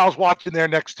know Kyle's watching there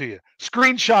next to you.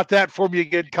 Screenshot that for me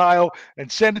again, Kyle,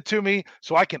 and send it to me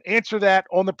so I can answer that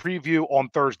on the preview on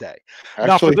Thursday. Actually,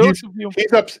 now, for those of you,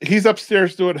 he's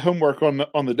upstairs doing homework on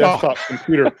the desktop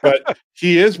computer, but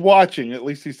he is watching. At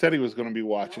least he said he was going to be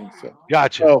watching. So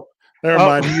gotcha. Oh, never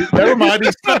mind. Never mind.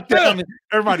 He snuck down.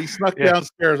 Everybody snuck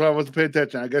downstairs. I wasn't paying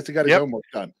attention. I guess he got his homework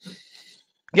done.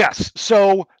 Yes.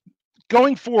 So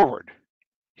going forward,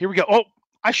 here we go. Oh,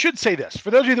 I should say this. For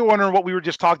those of you that are wondering what we were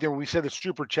just talking about when we said the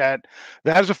super chat,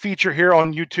 that is a feature here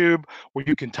on YouTube where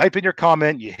you can type in your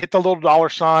comment, you hit the little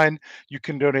 $sign, you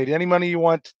can donate any money you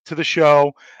want to the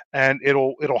show, and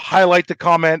it'll highlight the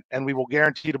comment, and we will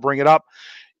guarantee to bring it up.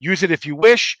 Use it if you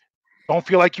wish. Don't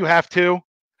feel like you have to.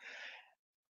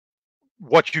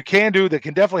 What you can do that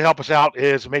can definitely help us out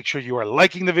is make sure you are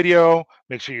liking the video,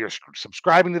 make sure you're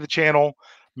subscribing to the channel.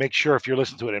 Make sure if you're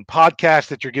listening to it in podcast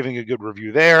that you're giving a good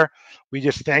review there. We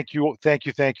just thank you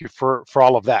for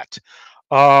all of that.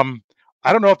 I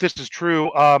don't know if this is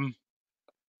true.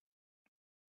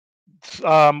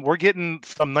 we're getting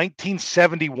some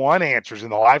 1971 answers in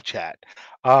the live chat.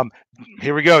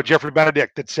 Here we go. Jeffrey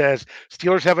Benedict that says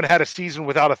Steelers haven't had a season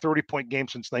without a 30-point game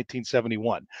since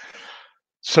 1971.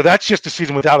 So that's just a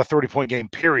season without a 30-point game,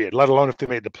 period, let alone if they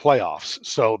made the playoffs.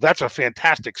 So that's a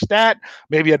fantastic stat.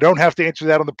 Maybe I don't have to answer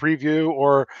that on the preview,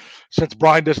 or since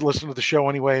Brian doesn't listen to the show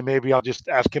anyway, maybe I'll just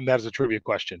ask him that as a trivia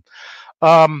question.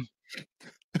 I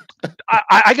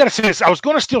got to say this. I was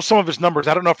going to steal some of his numbers.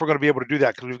 I don't know if we're going to be able to do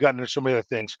that because we've gotten into so many other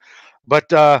things. But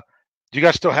do you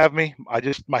guys still have me?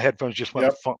 My headphones just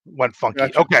went funky.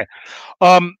 Gotcha. Okay.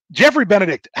 Jeffrey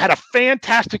Benedict had a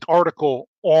fantastic article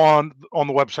on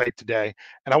the website today,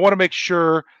 and I want to make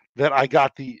sure that I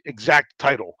got the exact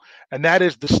title, and that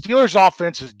is "The Steelers'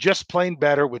 Offense is Just Plain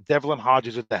Better with Devlin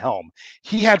Hodges at the Helm."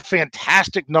 He had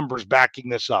fantastic numbers backing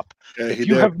this up. Yeah, if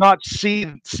you have not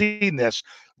seen this,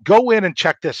 go in and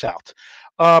check this out.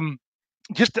 I'll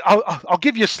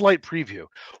give you a slight preview.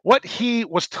 What he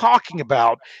was talking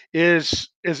about is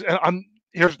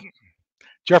here's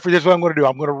Jeffrey, this is what I'm going to do.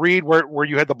 I'm going to read where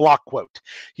you had the block quote.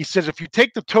 He says, if you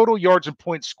take the total yards and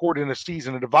points scored in a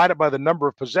season and divide it by the number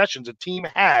of possessions a team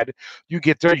had, you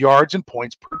get their yards and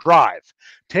points per drive.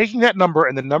 Taking that number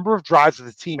and the number of drives that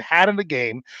the team had in the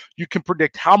game, you can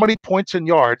predict how many points and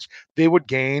yards they would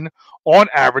gain on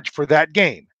average for that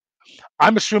game.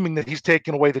 I'm assuming that he's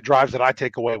taking away the drives that I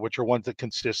take away, which are ones that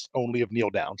consist only of kneel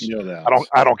downs.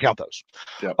 I don't count those.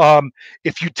 Yep.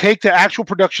 If you take the actual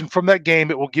production from that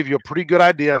game, it will give you a pretty good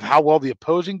idea of how well the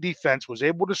opposing defense was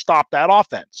able to stop that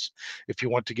offense. If you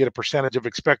want to get a percentage of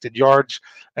expected yards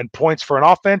and points for an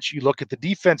offense, you look at the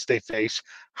defense they face,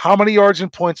 how many yards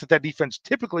and points that defense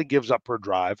typically gives up per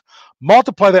drive,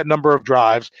 multiply that number of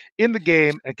drives in the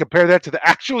game, and compare that to the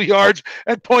actual yards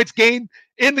and points gained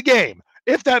in the game.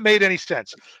 If that made any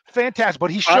sense. Fantastic. But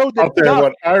he showed that. I'll tell you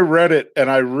what, I read it and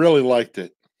I really liked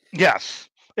it. Yes,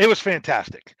 it was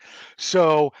fantastic.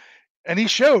 So, and he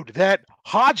showed that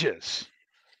Hodges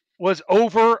was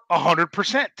over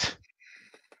 100%.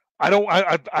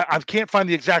 I can't find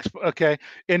the exact. Okay.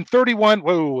 In 31,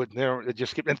 whoa, there it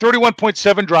just skipped. In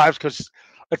 31.7 drives, because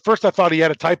at first I thought he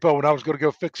had a typo and I was going to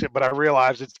go fix it, but I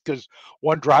realized it's because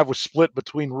one drive was split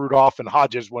between Rudolph and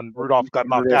Hodges when Rudolph got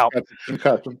knocked out.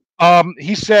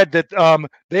 He said that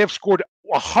they have scored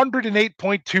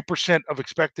 108.2% of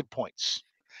expected points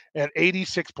and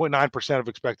 86.9% of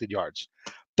expected yards.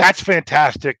 That's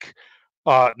fantastic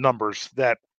numbers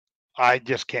that I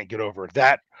just can't get over.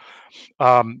 That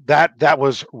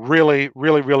was really,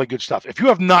 really, really good stuff. If you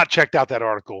have not checked out that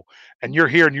article and you're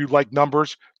here and you like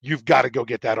numbers, you've got to go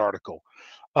get that article.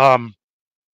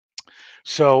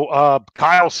 So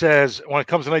Kyle says, when it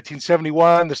comes to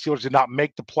 1971, the Steelers did not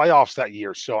make the playoffs that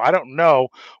year. So I don't know.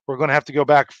 We're going to have to go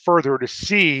back further to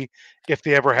see if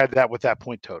they ever had that with that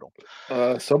point total.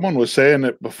 Someone was saying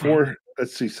it before.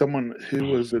 Let's see. Someone who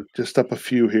was just up a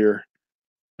few here.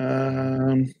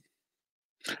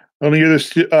 Only year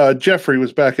Jeffrey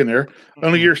was back in there.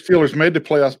 Only year Steelers made the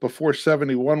playoffs before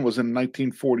 71 was in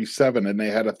 1947, and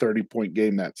they had a 30-point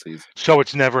game that season. So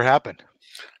it's never happened.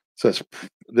 So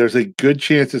there's a good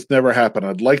chance it's never happened.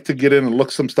 I'd like to get in and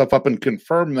look some stuff up and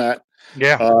confirm that.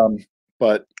 Yeah.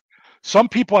 But some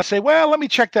people I say, well, let me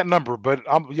check that number. But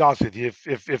I'll be honest with you,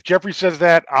 if Jeffrey says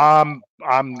that, I'm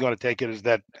going to take it as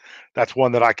that's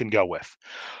one that I can go with.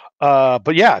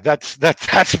 But yeah,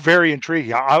 that's very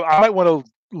intriguing. I might want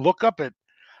to look up it.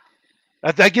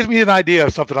 That gives me an idea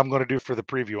of something I'm going to do for the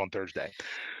preview on Thursday.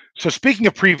 So speaking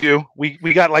of preview, we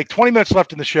got like 20 minutes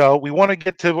left in the show. We want to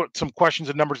get to some questions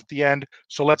and numbers at the end.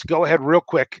 So let's go ahead real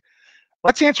quick.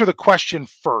 Let's answer the question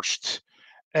first.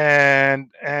 And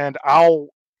I'll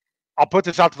put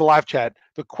this out to the live chat.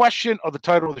 The question of the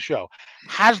title of the show: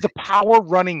 has the power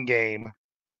running game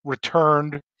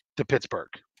returned to Pittsburgh?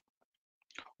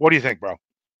 What do you think, bro?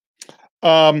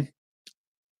 A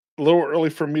little early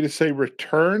for me to say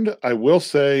returned. I will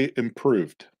say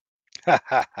improved.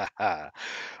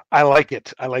 I like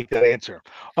it. I like that answer.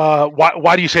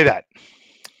 Why do you say that?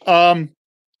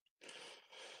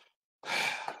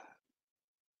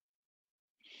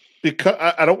 Because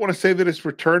I don't want to say that it's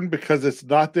returned because it's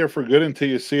not there for good until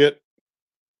you see it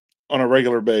on a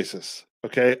regular basis.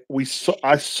 Okay.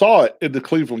 I saw it in the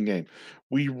Cleveland game.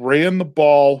 We ran the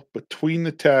ball between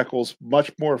the tackles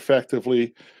much more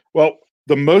effectively. Well,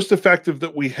 the most effective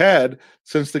that we had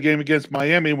since the game against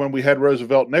Miami when we had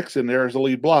Roosevelt Nix in there as a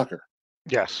lead blocker.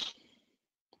 Yes.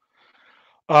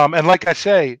 And like I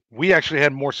say, we actually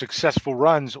had more successful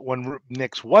runs when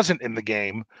Nix wasn't in the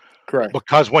game. Correct.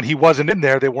 Because when he wasn't in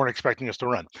there, they weren't expecting us to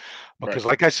run. Because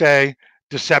like I say,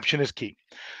 deception is key.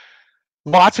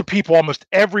 Lots of people, almost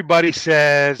everybody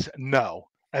says no.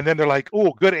 And then they're like,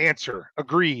 oh, good answer.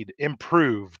 Agreed.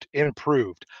 Improved.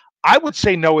 I would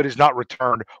say no, it is not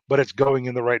returned, but it's going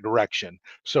in the right direction.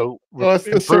 So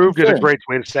improved is a great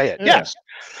way to say it. Yeah. Yes.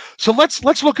 So let's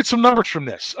look at some numbers from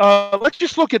this. Let's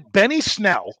just look at Benny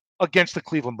Snell against the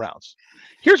Cleveland Browns.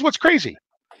 Here's what's crazy.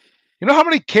 You know how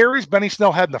many carries Benny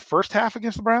Snell had in the first half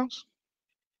against the Browns?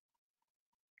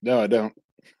 No, I don't.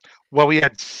 Well, we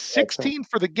had 16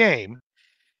 for the game.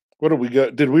 What did we go?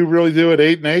 Did we really do it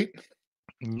 8-8?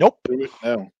 Nope.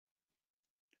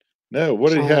 No.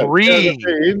 What did he have?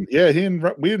 Three. Yeah,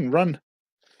 we didn't run.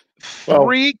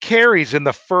 3 carries in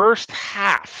the first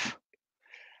half.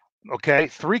 Okay,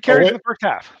 3 carries in the first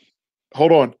half.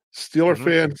 Hold on. Steeler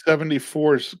fan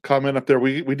 74's comment up there.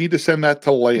 We need to send that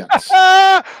to Lance.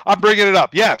 I'm bringing it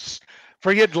up. Yes.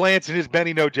 Forget Lance and his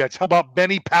Benny No Jets. How about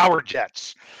Benny Power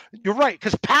Jets? You're right,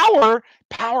 because power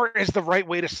is the right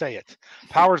way to say it.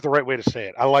 Power is the right way to say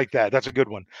it. I like that. That's a good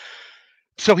one.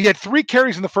 So he had 3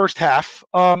 carries in the first half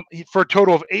for a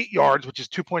total of 8 yards, which is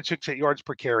 2.68 yards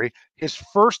per carry. His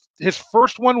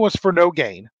first one was for no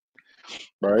gain.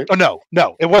 Right. Oh,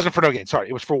 no, it wasn't for no gain. Sorry,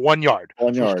 it was for 1 yard.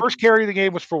 1 yard. His first carry of the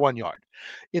game was for 1 yard.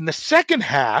 In the second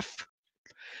half,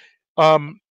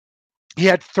 he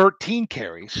had 13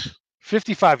 carries,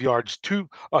 55 yards,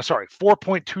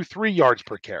 4.23 yards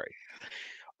per carry.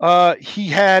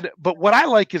 But what I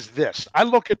like is this. I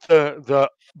look at the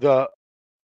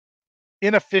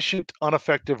inefficient,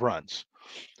 ineffective runs.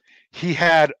 He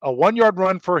had a 1 yard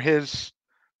run for his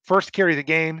first carry of the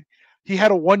game. He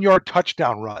had a 1 yard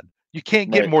touchdown run. You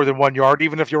can't get more than 1 yard,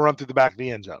 even if you run through the back of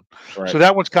the end zone. Right. So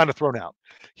that one's kind of thrown out.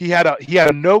 He had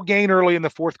a no gain early in the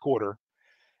fourth quarter,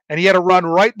 and he had a run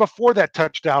right before that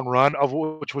touchdown run,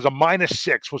 which was a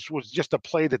 -6, which was just a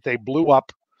play that they blew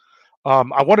up.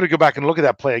 I wanted to go back and look at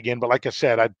that play again, but like I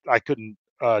said, I couldn't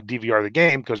DVR the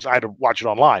game because I had to watch it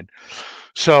online.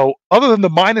 So other than the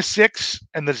 -6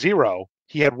 and the 0,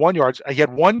 he had 1 yard. He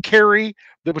had 1 carry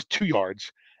that was 2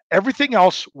 yards. Everything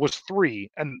else was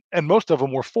 3, and most of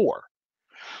them were 4.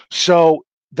 So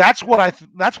that's what I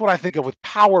think of with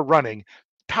power running.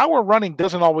 Power running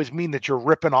doesn't always mean that you're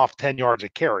ripping off 10 yards a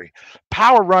carry.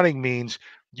 Power running means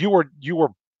you were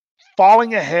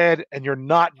falling ahead and you're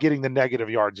not getting the negative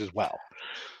yards as well.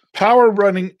 Power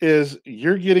running is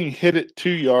you're getting hit at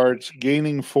 2 yards,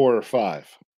 gaining 4 or 5.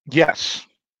 Yes.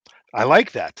 I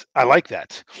like that.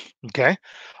 Okay.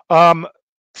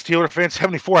 Steeler fan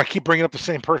 74, I keep bringing up the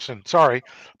same person. Sorry.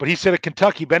 But he said at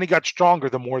Kentucky, Benny got stronger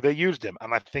the more they used him.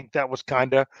 And I think that was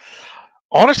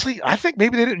honestly, I think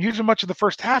maybe they didn't use him much in the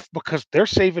first half because they're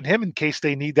saving him in case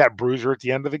they need that bruiser at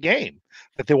the end of the game,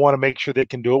 that they want to make sure they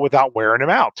can do it without wearing him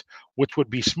out, which would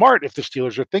be smart if the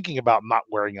Steelers are thinking about not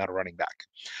wearing out a running back.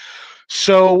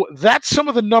 So that's some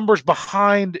of the numbers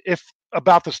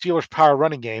about the Steelers' power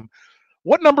running game.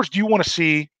 What numbers do you want to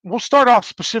see? We'll start off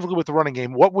specifically with the running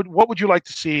game. What would you like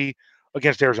to see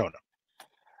against Arizona?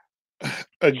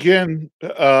 Again,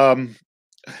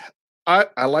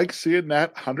 I like seeing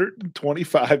that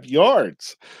 125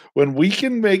 yards. When we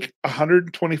can make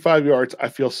 125 yards, I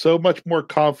feel so much more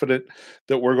confident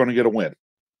that we're going to get a win.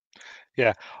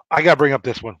 Yeah, I got to bring up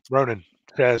this one. Ronan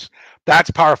says,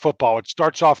 that's power football. It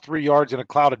starts off 3 yards in a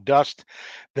cloud of dust,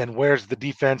 then wears the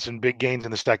defense and big gains in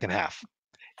the second half.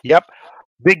 Yep.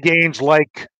 Big gains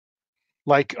like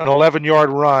an 11-yard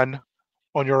run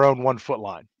on your own 1 foot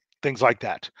line, things like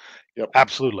that. Yep.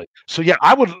 Absolutely. So yeah,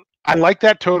 I like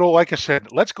that total. Like I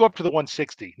said, let's go up to the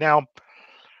 160. Now,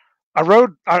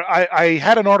 I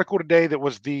had an article today that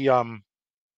was the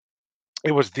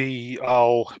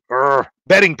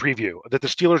betting preview that the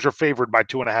Steelers are favored by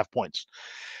 2.5 points.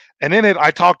 And in it, I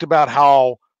talked about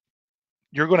how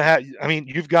you've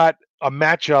got a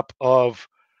matchup of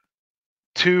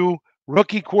 2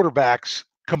 rookie quarterbacks,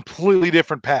 completely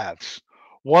different paths.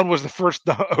 One was the first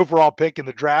overall pick in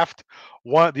the draft.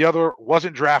 The other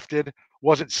wasn't drafted,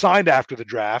 wasn't signed after the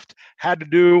draft, had to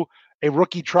do a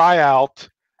rookie tryout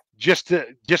just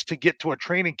to get to a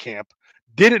training camp,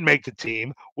 didn't make the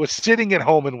team, was sitting at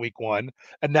home in week 1,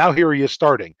 and now here he is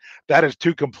starting. That is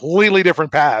 2 completely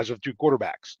different paths of 2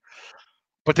 quarterbacks.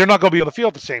 But they're not going to be on the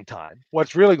field at the same time.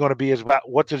 What's really going to be is about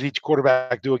what does each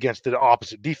quarterback do against the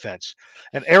opposite defense.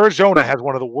 And Arizona has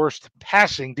one of the worst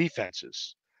passing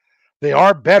defenses. They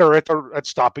are better at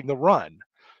stopping the run.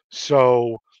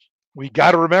 So we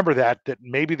got to remember that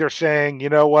maybe they're saying, you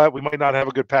know what, we might not have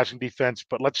a good passing defense,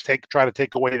 but let's try to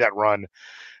take away that run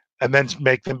and then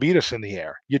make them beat us in the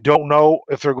air. You don't know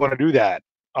if they're going to do that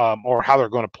or how they're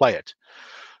going to play it.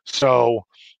 So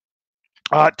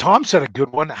Tom said a good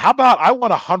one. How about I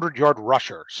want a 100-yard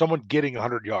rusher, someone getting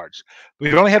 100 yards.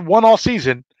 We've only had one all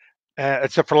season,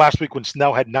 except for last week when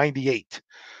Snell had 98.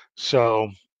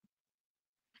 So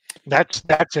that's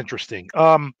interesting.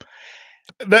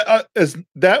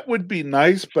 That would be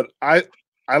nice, but I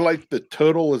like the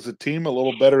total as a team a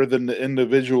little better than the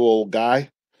individual guy.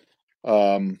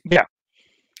 Yeah.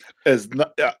 As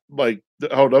not, like,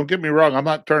 oh, don't get me wrong, I'm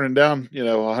not turning down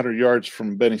 100 yards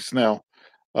from Benny Snell,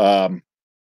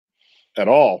 at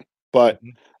all. But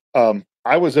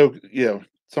I was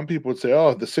some people would say,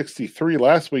 oh, the 63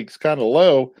 last week's kind of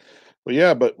low. Well,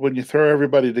 yeah, but when you throw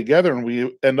everybody together and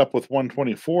we end up with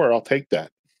 124, I'll take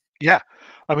that. Yeah.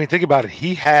 I mean, think about it.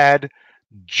 He had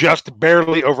just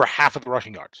barely over half of the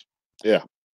rushing yards. Yeah.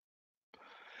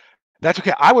 That's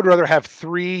okay. I would rather have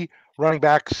 3 running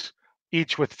backs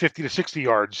each with 50 to 60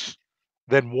 yards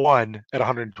than one at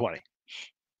 120. I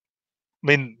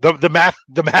mean, the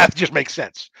math just makes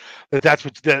sense. That's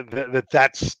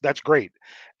great.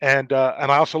 And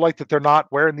I also like that they're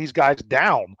not wearing these guys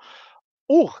down.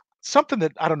 Oh, something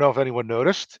that I don't know if anyone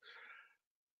noticed.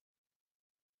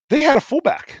 They had a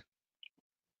fullback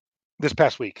this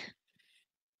past week.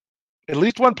 At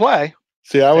least one play.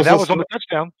 See, that was on the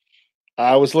touchdown.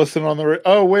 I was listening on the.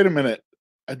 Oh, wait a minute.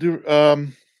 I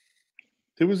do.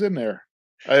 Who was in there?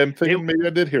 I am thinking maybe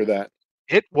I did hear that.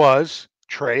 It was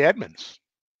Trey Edmonds.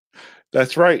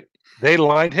 That's right. They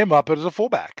lined him up as a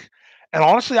fullback, and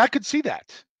honestly, I could see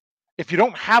that. If you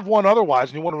don't have one otherwise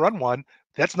and you want to run one,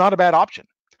 that's not a bad option.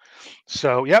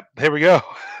 So, yep, there we go.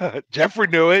 Jeffrey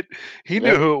knew it. He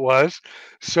knew who it was.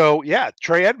 So, yeah,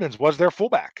 Trey Edmonds was their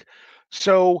fullback.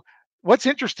 So, what's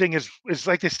interesting is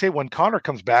like they say, when Connor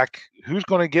comes back, who's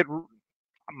going to get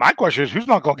 – my question is, who's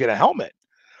not going to get a helmet?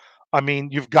 I mean,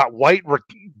 you've got White.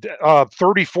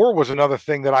 34 was another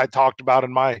thing that I talked about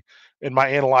in my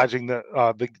analyzing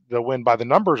the win by the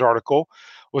numbers article.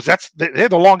 Was they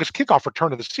had the longest kickoff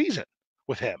return of the season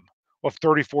with him of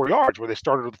 34 yards, where they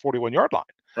started at the 41-yard line.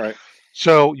 Right.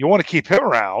 So you want to keep him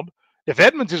around. If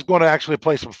Edmonds is going to actually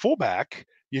play some fullback,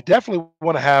 you definitely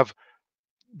want to have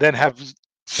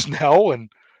Snell and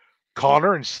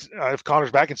Connor, and if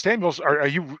Connor's back, and Samuels. Are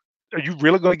you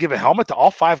really going to give a helmet to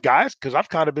all 5 guys? Because I've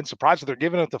kind of been surprised that they're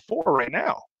giving it to 4 right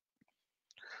now.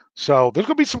 So there's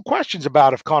going to be some questions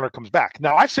about if Connor comes back.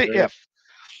 Now, I say if.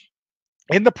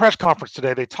 In the press conference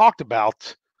today, they talked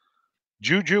about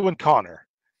Juju and Connor.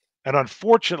 And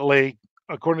unfortunately,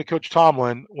 according to Coach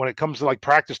Tomlin, when it comes to like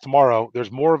practice tomorrow, there's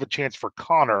more of a chance for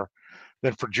Connor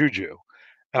than for Juju.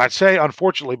 And I'd say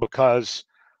unfortunately, because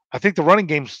I think the running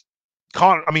game's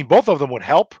both of them would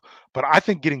help, but I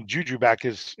think getting Juju back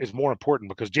is more important,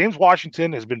 because James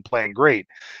Washington has been playing great.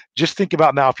 Just think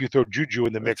about now if you throw Juju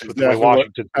in the mix with the way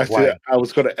Washington's playing. I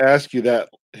was going to ask you that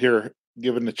here,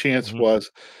 given the chance, was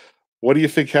what do you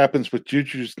think happens with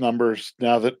Juju's numbers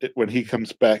now that when he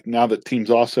comes back, now that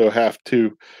teams also have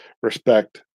to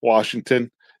respect Washington?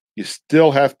 You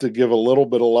still have to give a little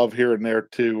bit of love here and there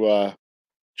to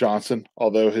Johnson,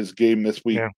 although his game this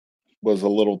week was a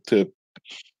little too,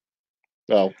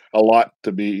 a lot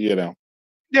to be,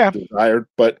 desired.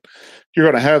 But you're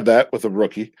going to have that with a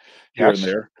rookie here and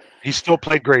there. He still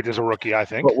played great as a rookie, I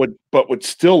think. But would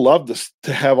still love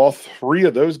to have all 3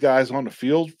 of those guys on the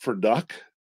field for Duck.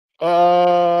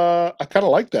 I kind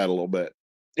of like that a little bit.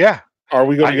 Yeah. Are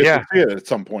we going to get to see it at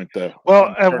some point, though?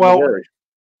 Well,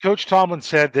 Coach Tomlin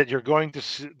said that you're going to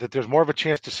see that there's more of a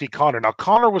chance to see Connor. Now,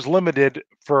 Connor was limited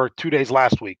for 2 days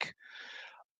last week.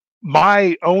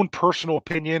 My own personal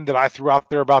opinion that I threw out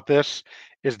there about this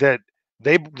is that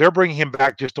they're bringing him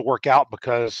back just to work out,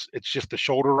 because it's just the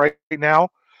shoulder right now.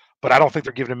 But I don't think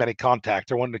they're giving him any contact.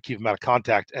 They're wanting to keep him out of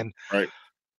contact. And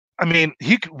I mean,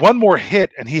 one more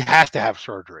hit and he has to have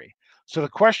surgery. So the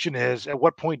question is, at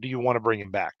what point do you want to bring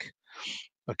him back?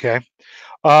 Okay.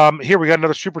 Here we got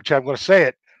another super chat. I'm going to say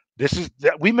it.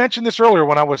 We mentioned this earlier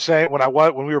when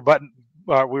we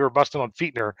were busting on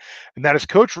Fichtner, and that is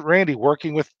Coach Randy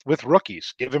working with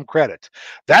rookies. Give him credit.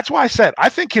 That's why I said I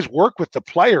think his work with the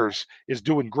players is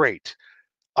doing great.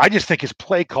 I just think his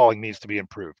play calling needs to be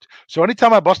improved. So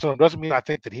anytime I bust on him doesn't mean I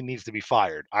think that he needs to be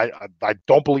fired. I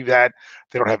don't believe that.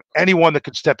 They don't have anyone that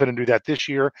could step in and do that this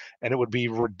year, and it would be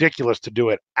ridiculous to do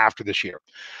it after this year.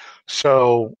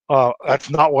 So that's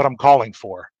not what I'm calling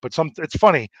for. But it's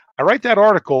funny. I write that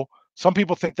article. Some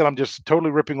people think that I'm just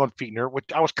totally ripping on Fichtner, which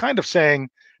I was kind of saying.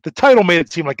 The title made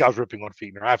it seem like I was ripping on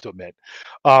Fichtner, I have to admit,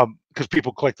 because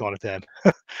people clicked on it then.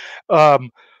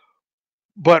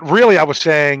 But really, I was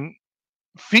saying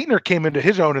Fichtner came into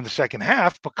his own in the second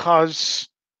half because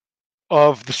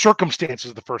of the circumstances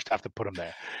of the first half that put him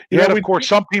there. And of course,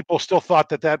 some people still thought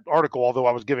that article, although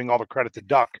I was giving all the credit to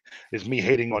Duck, is me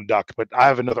hating on Duck. But I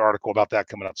have another article about that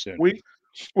coming up soon.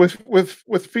 with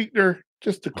Fichtner,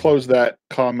 just to close that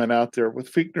comment out there,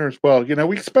 with Fichtner as well,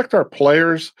 we expect our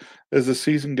players as the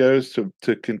season goes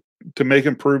to make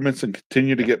improvements and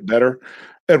continue to get better,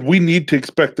 and we need to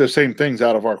expect the same things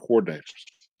out of our coordinators.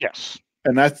 Yes,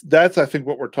 and that's I think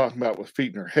what we're talking about with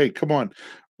Fichtner. Hey, come on,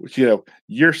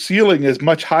 your ceiling is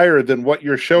much higher than what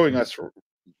you're showing us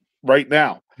right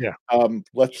now. Yeah,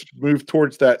 let's move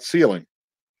towards that ceiling.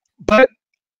 But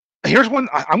here's one.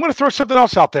 I'm going to throw something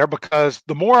else out there, because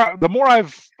the more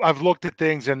I've looked at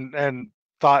things and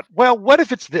thought, well, what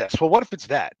if it's this? Well, what if it's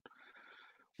that?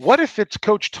 What if it's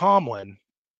Coach Tomlin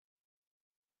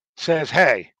says,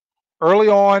 hey, early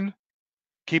on,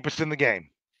 keep us in the game.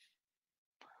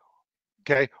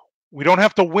 Okay. We don't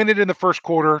have to win it in the first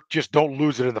quarter. Just don't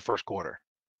lose it in the first quarter.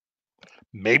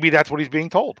 Maybe that's what he's being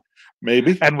told.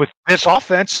 Maybe. And with this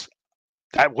offense,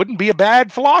 that wouldn't be a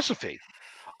bad philosophy.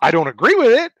 I don't agree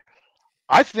with it.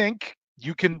 I think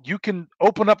you can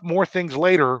open up more things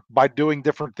later by doing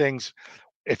different things.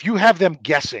 If you have them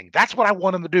guessing, that's what I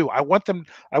want them to do. I want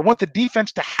the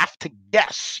defense to have to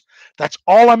guess. That's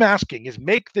all I'm asking, is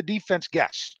make the defense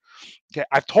guess. Okay,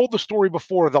 I've told the story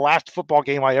before. The last football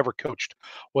game I ever coached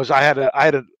was I had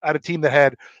a team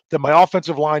that my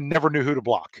offensive line never knew who to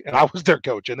block, and I was their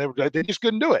coach, and they just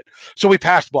couldn't do it. So we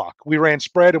passed block, we ran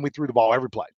spread, and we threw the ball every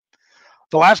play.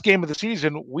 The last game of the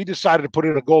season, we decided to put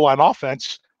in a goal line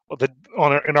offense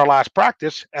in our last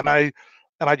practice, and I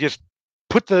just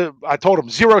I told them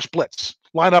 0 splits,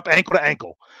 line up ankle to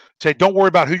ankle, say don't worry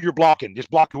about who you're blocking,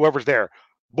 just block whoever's there,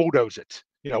 bulldoze it.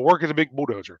 Work as a big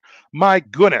bulldozer. My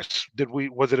goodness,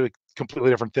 was it a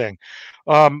completely different thing?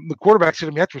 The quarterback said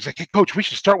to me afterwards, like, hey, coach, we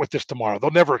should start with this tomorrow.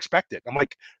 They'll never expect it. I'm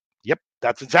like, yep,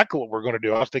 that's exactly what we're going to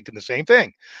do. I was thinking the same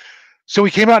thing. So we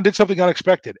came out and did something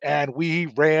unexpected, and we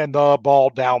ran the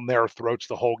ball down their throats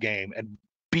the whole game and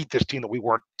beat this team that we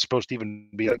weren't supposed to even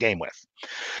be in a game with.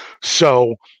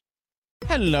 So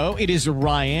Hello, it is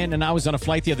Ryan, and I was on a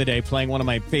flight the other day playing one of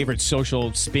my favorite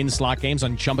social spin slot games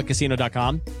on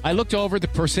ChumbaCasino.com. I looked over at the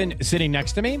person sitting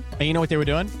next to me, and you know what they were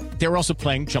doing? They were also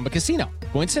playing Chumba Casino.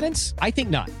 Coincidence? I think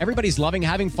not. Everybody's loving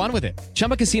having fun with it.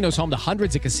 Chumba Casino is home to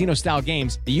hundreds of casino-style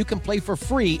games that you can play for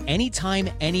free anytime,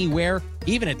 anywhere,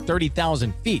 even at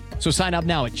 30,000 feet. So sign up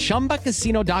now at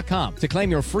ChumbaCasino.com to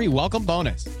claim your free welcome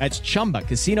bonus. That's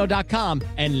ChumbaCasino.com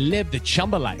and live the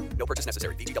Chumba life. No purchase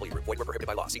necessary. VGW. Void where prohibited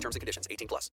by law. See terms and conditions.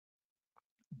 18+.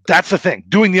 That's the thing,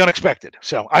 doing the unexpected.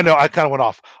 So I know I kind of went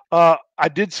off. I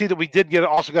did see that we did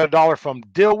also got $1 from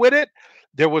Deal With It.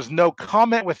 There was no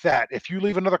comment with that. If you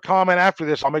leave another comment after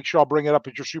this, I'll make sure I'll bring it up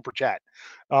at your super chat,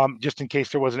 just in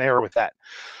case there was an error with that.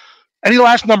 Any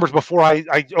last numbers before I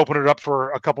open it up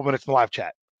for a couple minutes in the live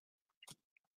chat?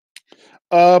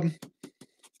 Doesn't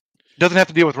have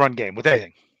to deal with run game, with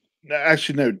anything.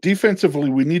 Actually, no.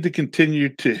 Defensively, we need to continue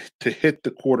to hit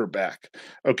the quarterback.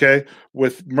 Okay,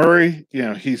 with Murray,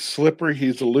 he's slippery,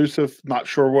 he's elusive. Not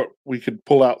sure what we could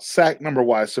pull out sack number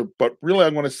wise. So, but really,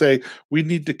 I'm going to say we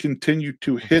need to continue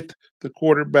to hit the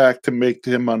quarterback to make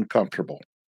him uncomfortable.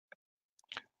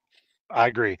 I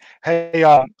agree. Hey,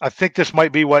 I think this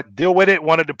might be what Deal With It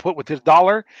wanted to put with his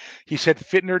 $1. He said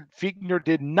Fichtner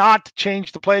did not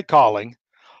change the play calling.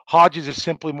 Hodges is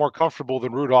simply more comfortable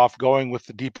than Rudolph going with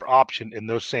the deeper option in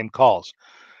those same calls.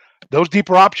 Those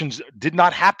deeper options did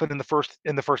not happen in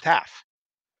the first half.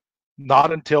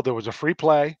 Not until there was a free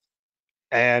play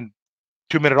and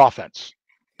 2-minute offense.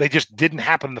 They just didn't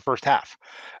happen in the first half.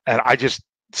 And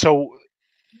so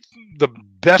the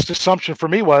best assumption for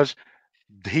me was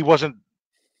he wasn't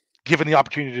given the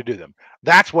opportunity to do them.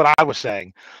 That's what I was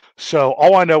saying. So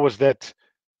all I know was that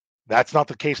that's not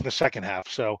the case in the second half.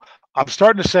 So I'm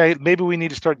starting to say maybe we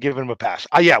need to start giving him a pass.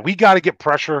 Yeah, we got to get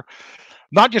pressure.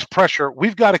 Not just pressure.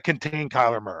 We've got to contain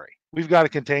Kyler Murray. We've got to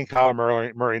contain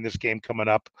Kyler Murray in this game coming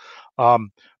up,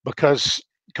 because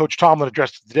Coach Tomlin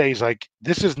addressed it today. He's like,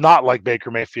 this is not like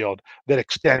Baker Mayfield that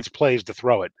extends plays to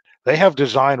throw it. They have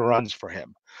design runs for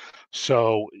him.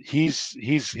 So he's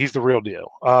the real deal.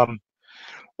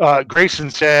 Grayson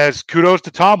says, kudos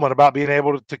to Tomlin about being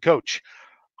able to coach.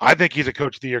 I think he's a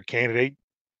Coach of the Year candidate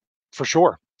for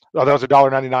sure. Oh, that was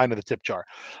 $1.99 in the tip jar.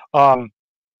 So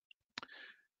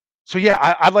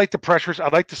yeah, I like the pressures.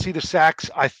 I'd like to see the sacks.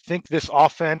 I think this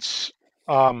offense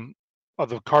of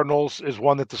the Cardinals is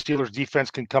one that the Steelers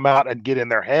defense can come out and get in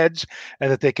their heads,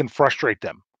 and that they can frustrate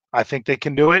them. I think they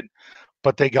can do it,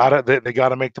 but they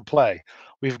gotta make the play.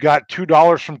 We've got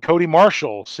 $2 from Cody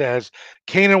Marshall, says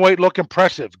Kane and Wade look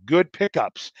impressive. Good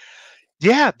pickups.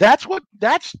 Yeah, that's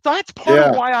part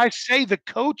of why I say the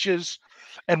coaches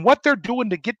And what they're doing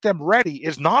to get them ready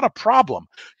is not a problem.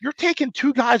 You're taking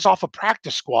 2 guys off of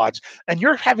practice squads and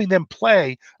you're having them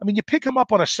play. I mean, you pick them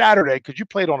up on a Saturday because you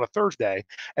played on a Thursday,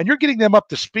 and you're getting them up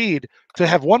to speed to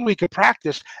have 1 week of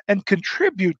practice and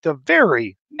contribute the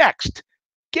very next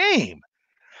game.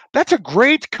 That's a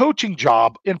great coaching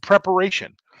job in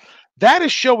preparation. That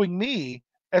is showing me,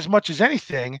 as much as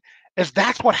anything, as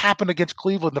that's what happened against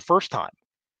Cleveland the first time.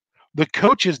 The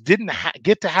coaches didn't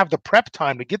get to have the prep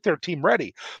time to get their team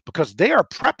ready because they are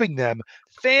prepping them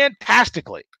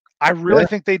fantastically. I really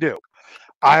think they do.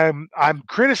 I'm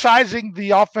criticizing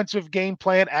the offensive game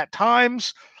plan at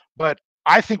times, but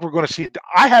I think we're going to see it.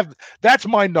 That's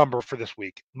my number for this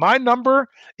week. My number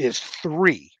is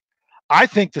 3. I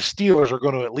think the Steelers are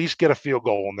going to at least get a field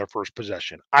goal on their first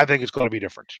possession. I think it's going to be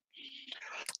different.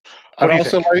 I'd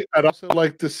also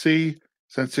like to see,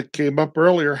 since it came up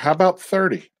earlier, how about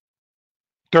 30?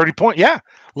 30 points. Yeah.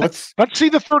 Let's see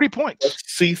the 30 points. Let's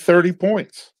see 30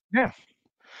 points. Yeah.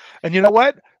 And you know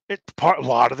what? A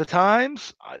lot of the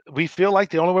times we feel like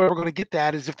the only way we're going to get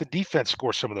that is if the defense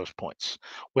scores some of those points,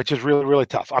 which is really, really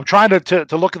tough. I'm trying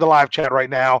to look at the live chat right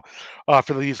now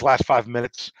for these last 5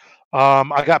 minutes.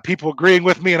 I got people agreeing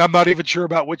with me, and I'm not even sure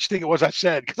about which thing it was I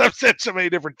said because I've said so many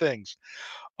different things.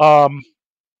 Okay.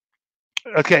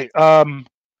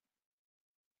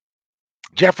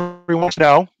 Jeffrey wants to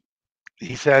know.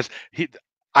 He says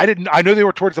I know they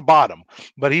were towards the bottom,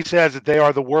 but he says that they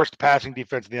are the worst passing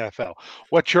defense in the NFL.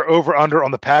 What's your over under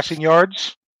on the passing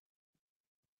yards?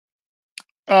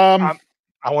 I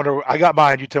wonder. I got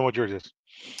mine. You tell me what yours is.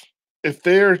 If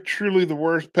they're truly the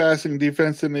worst passing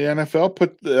defense in the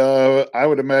NFL, I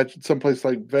would imagine someplace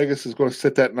like Vegas is going to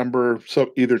set that number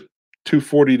either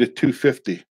 240 to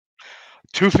 250.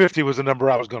 250 was the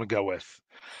number I was going to go with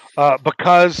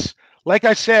because. Like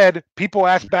I said, people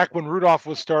asked back when Rudolph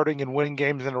was starting and winning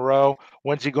games in a row,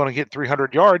 when's he going to get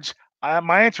 300 yards?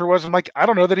 My answer was, I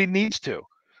don't know that he needs to.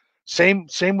 Same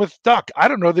with Duck. I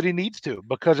don't know that he needs to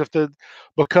because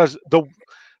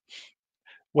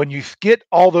when you get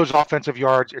all those offensive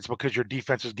yards, it's because your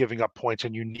defense is giving up points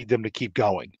and you need them to keep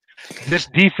going. This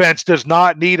defense does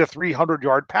not need a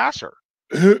 300-yard passer.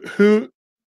 Who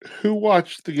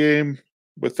watched the game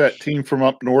with that team from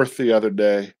up north the other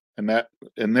day?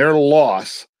 And their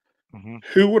loss,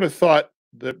 Who would have thought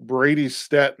that Brady's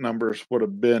stat numbers would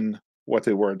have been what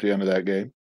they were at the end of that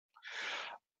game?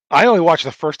 I only watched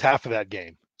the first half of that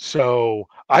game, so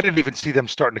I didn't even see them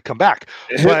starting to come back.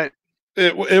 But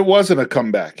it wasn't a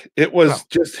comeback. It was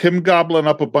just him gobbling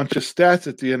up a bunch of stats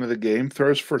at the end of the game,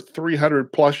 throws for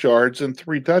 300 plus yards and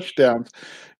 3 touchdowns.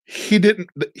 He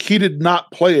did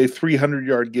not play a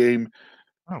 300-yard game,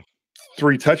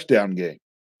 3 touchdown game.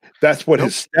 That's what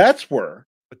his stats were,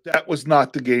 but that was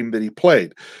not the game that he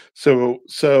played. So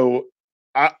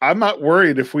I'm not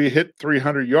worried if we hit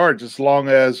 300 yards as long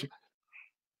as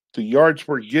the yards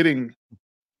we're getting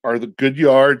are the good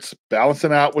yards,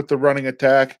 balancing out with the running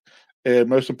attack, and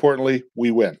most importantly, we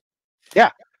win. Yeah.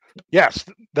 Yes.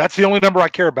 That's the only number I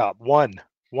care about. One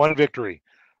victory.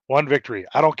 1 victory.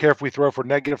 I don't care if we throw for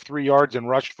 -3 yards and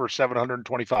rush for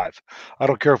 725. I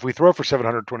don't care if we throw for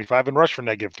 725 and rush for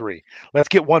 -3. Let's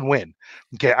get 1 win.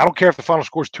 Okay. I don't care if the final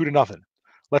score is 2-0.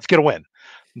 Let's get a win.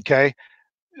 Okay.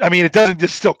 I mean, it doesn't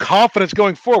distill confidence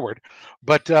going forward,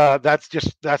 but that's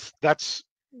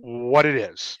what it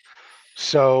is.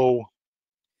 So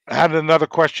I had another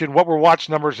question. What were watch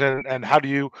numbers and how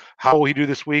will he do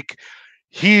this week?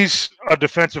 He's a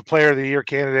defensive player of the year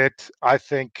candidate. I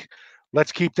think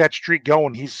let's keep that streak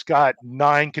going. He's got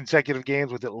 9 consecutive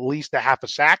games with at least a half a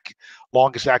sack,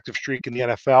 longest active streak in the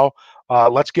NFL.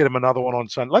 Let's get him another one on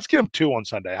Sunday. Let's get him 2 on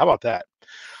Sunday. How about that?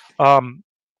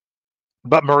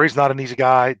 But Murray's not an easy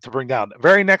guy to bring down.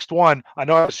 Very next one, I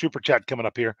know I have a super chat coming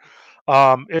up here.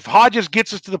 If Hodges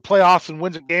gets us to the playoffs and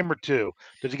wins a game or 2,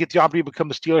 does he get the opportunity to become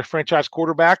the Steelers franchise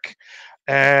quarterback?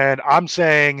 And I'm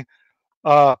saying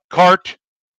cart,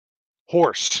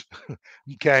 horse.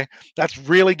 Okay, that's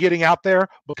really getting out there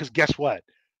because guess what?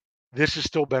 This is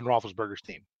still Ben Roethlisberger's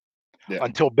team. Yeah.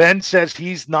 Until Ben says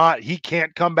he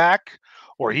can't come back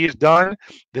or he is done,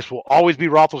 this will always be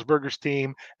Roethlisberger's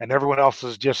team and everyone else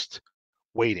is just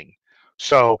waiting.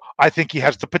 So I think he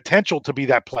has the potential to be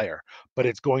that player, but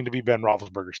it's going to be Ben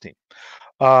Roethlisberger's team.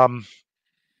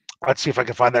 Let's see if I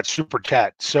can find that super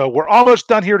chat. So we're almost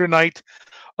done here tonight.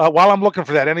 While I'm looking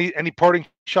for that, any parting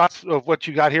shots of what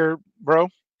you got here, bro?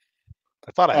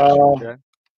 I thought I had.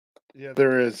 Yeah,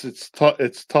 there is. It's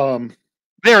Tom.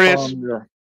 There it is.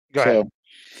 Go ahead.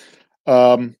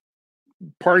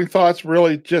 Parting thoughts,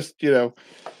 really just,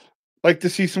 like to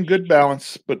see some good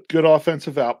balance, but good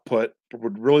offensive output.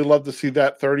 Would really love to see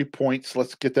that 30 points.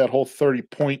 Let's get that whole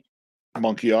 30-point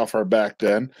monkey off our back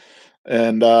then.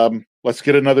 And let's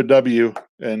get another W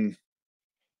and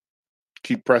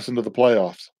keep pressing to the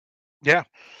playoffs. Yeah.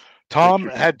 Tom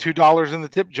had $2 in the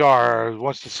tip jar.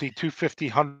 Wants to see 250,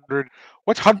 100.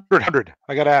 What's 100?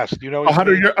 I got to ask. Do you know?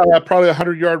 100, probably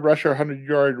 100-yard rusher,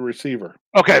 100-yard receiver.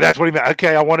 Okay, that's what he meant.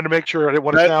 Okay, I wanted to make sure. I didn't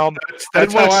want to sound. I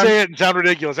didn't want to say it and sound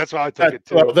ridiculous. That's why I took it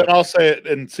too. Well, then I'll say it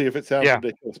and see if it sounds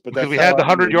ridiculous. But because we had the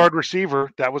 100-yard receiver,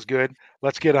 that was good.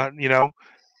 Let's get on.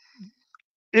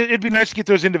 It'd be nice to get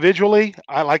those individually.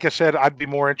 Like I said, I'd be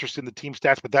more interested in the team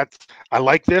stats, but I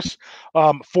like this.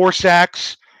 4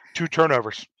 sacks, 2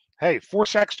 turnovers. Hey, 4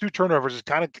 sacks, 2 turnovers is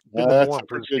kind of been the norm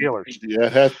for the Steelers. Yeah,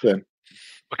 it has been.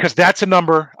 Because that's a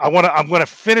number I'm going to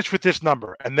finish with this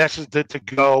number, and this is to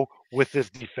go with this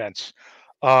defense,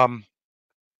 and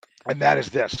that is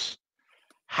this.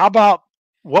 How about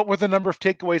what were the number of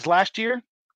takeaways last year?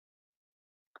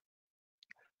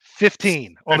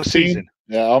 15 on the season.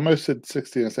 Yeah, I almost said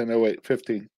 16. I said no, wait,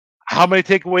 15. How many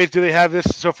takeaways do they have this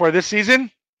so far this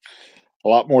season? A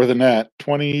lot more than that.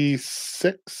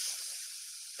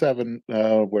 26, 7.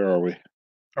 Where are we?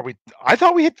 I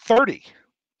thought we hit 30.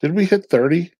 Did we hit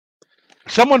 30? I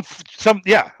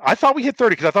thought we hit 30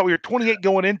 because I thought we were 28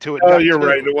 going into it. Oh, you're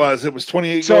right. It was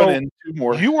 28 going in, 2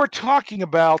 more. You were talking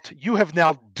about you have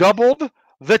now doubled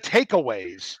the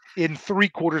takeaways in 3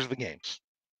 quarters of the games.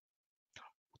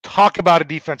 Talk about a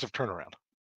defensive turnaround.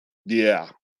 Yeah.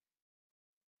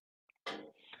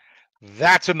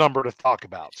 That's a number to talk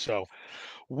about. So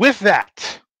with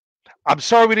that, I'm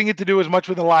sorry we didn't get to do as much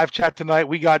with the live chat tonight.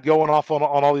 We got going off on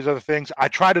all these other things. I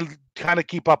tried to kind of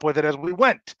keep up with it as we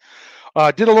went.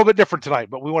 Did a little bit different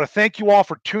tonight, but we want to thank you all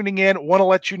for tuning in. Want to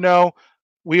let you know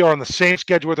we are on the same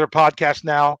schedule with our podcast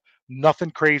now.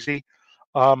 Nothing crazy.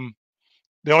 The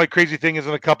only crazy thing is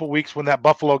in a couple weeks when that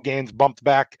Buffalo game's bumped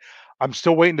back. I'm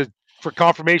still waiting for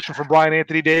confirmation from Brian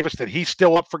Anthony Davis that he's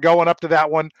still up for going up to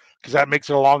that one because that makes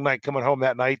it a long night coming home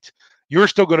that night. You're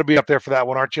still going to be up there for that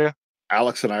one, aren't you?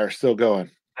 Alex and I are still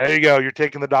going. There you go. You're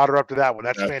taking the daughter up to that one.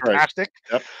 That's fantastic.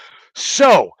 Right. Yep.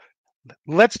 So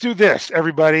let's do this,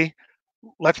 everybody.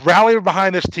 Let's rally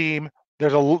behind this team.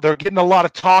 They're getting a lot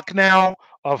of talk now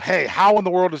of, hey, how in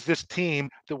the world is this team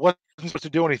that wasn't supposed to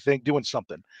do anything doing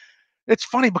something? It's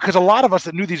funny because a lot of us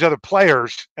that knew these other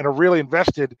players and are really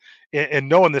invested in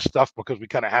knowing this stuff because we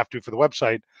kind of have to for the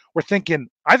website, we're thinking,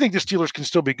 I think the Steelers can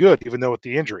still be good even though with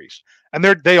the injuries. And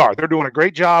they are. They're doing a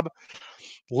great job.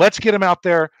 Let's get them out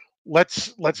there.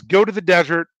 Let's go to the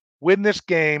desert, win this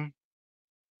game,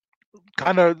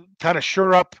 kind of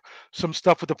shore up some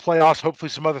stuff with the playoffs. Hopefully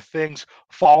some other things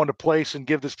fall into place and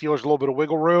give the Steelers a little bit of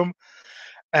wiggle room.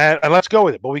 And let's go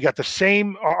with it. But we got our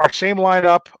same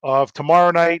lineup of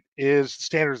tomorrow night is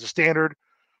the standard.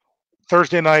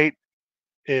 Thursday night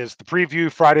is the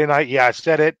preview. Friday night, yeah, I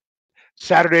said it.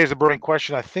 Saturday is a burning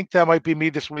question. I think that might be me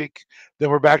this week. Then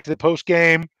we're back to the post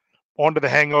game, on to the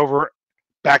hangover.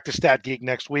 Back to Stat Geek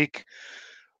next week.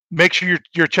 Make sure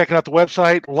you're checking out the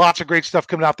website. Lots of great stuff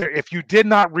coming out there. If you did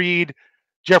not read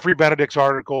Jeffrey Benedict's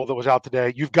article that was out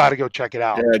today, you've got to go check it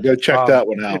out. Yeah, go check that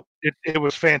one out. It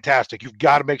was fantastic. You've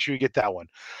got to make sure you get that one.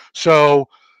 So,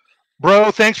 bro,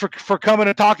 thanks for coming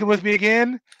and talking with me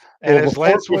again. And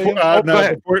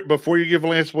before you give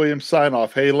Lance Williams sign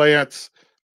off, hey, Lance,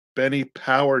 Benny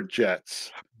Power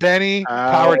Jets. Benny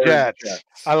Power Jets.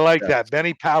 I like that.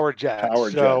 Benny Power Jets.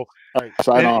 All right,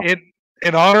 sign off.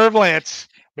 In honor of Lance,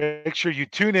 make sure you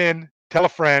tune in, tell a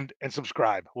friend, and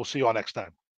subscribe. We'll see you all next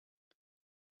time.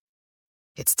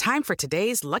 It's time for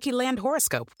today's Lucky Land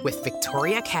horoscope with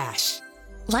Victoria Cash.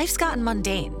 Life's gotten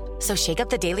mundane, so shake up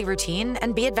the daily routine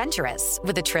and be adventurous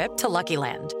with a trip to Lucky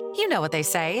Land. You know what they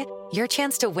say, your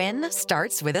chance to win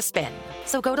starts with a spin.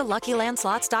 So go to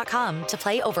LuckyLandSlots.com to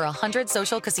play over 100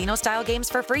 social casino-style games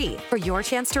for free for your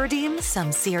chance to redeem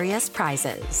some serious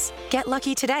prizes. Get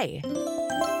lucky today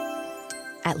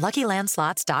at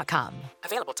LuckyLandSlots.com.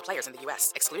 Available to players in the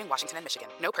U.S., excluding Washington and Michigan.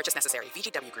 No purchase necessary.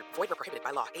 VGW Group. Void where prohibited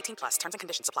by law. 18+. Terms and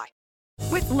conditions apply.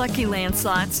 With Lucky Land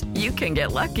Slots, you can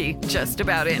get lucky just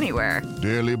about anywhere.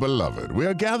 Dearly beloved, we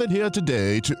are gathered here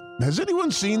today to... Has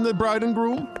anyone seen the bride and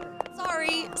groom?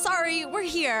 Sorry, we're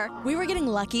here. We were getting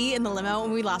lucky in the limo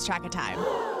and we lost track of time.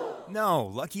 No,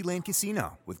 Lucky Land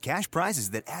Casino. With cash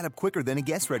prizes that add up quicker than a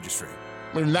guest registry.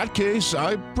 In that case,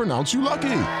 I pronounce you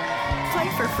lucky.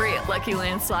 Play for free at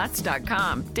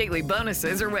LuckyLandSlots.com. Daily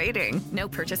bonuses are waiting. No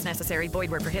purchase necessary.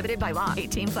 Void where prohibited by law.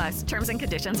 18+. Terms and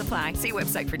conditions apply. See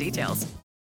website for details.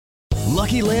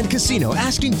 Lucky Land Casino,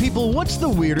 asking people, what's the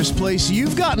weirdest place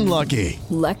you've gotten lucky?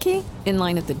 Lucky? In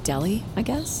line at the deli, I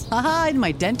guess? Aha, in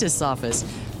my dentist's office.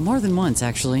 More than once,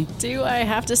 actually. Do I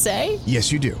have to say?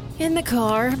 Yes, you do. In the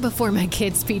car before my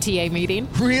kids' PTA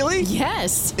meeting. Really?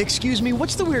 Yes. Excuse me,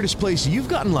 what's the weirdest place you've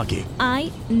gotten lucky?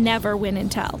 I never win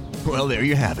and tell. Well, there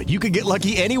you have it. You can get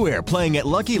lucky anywhere, playing at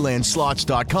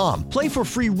LuckyLandSlots.com. Play for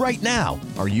free right now.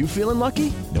 Are you feeling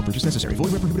lucky? No purchase necessary.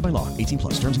 Void where prohibited by law. 18+.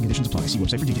 Terms and conditions apply. See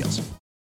website for details.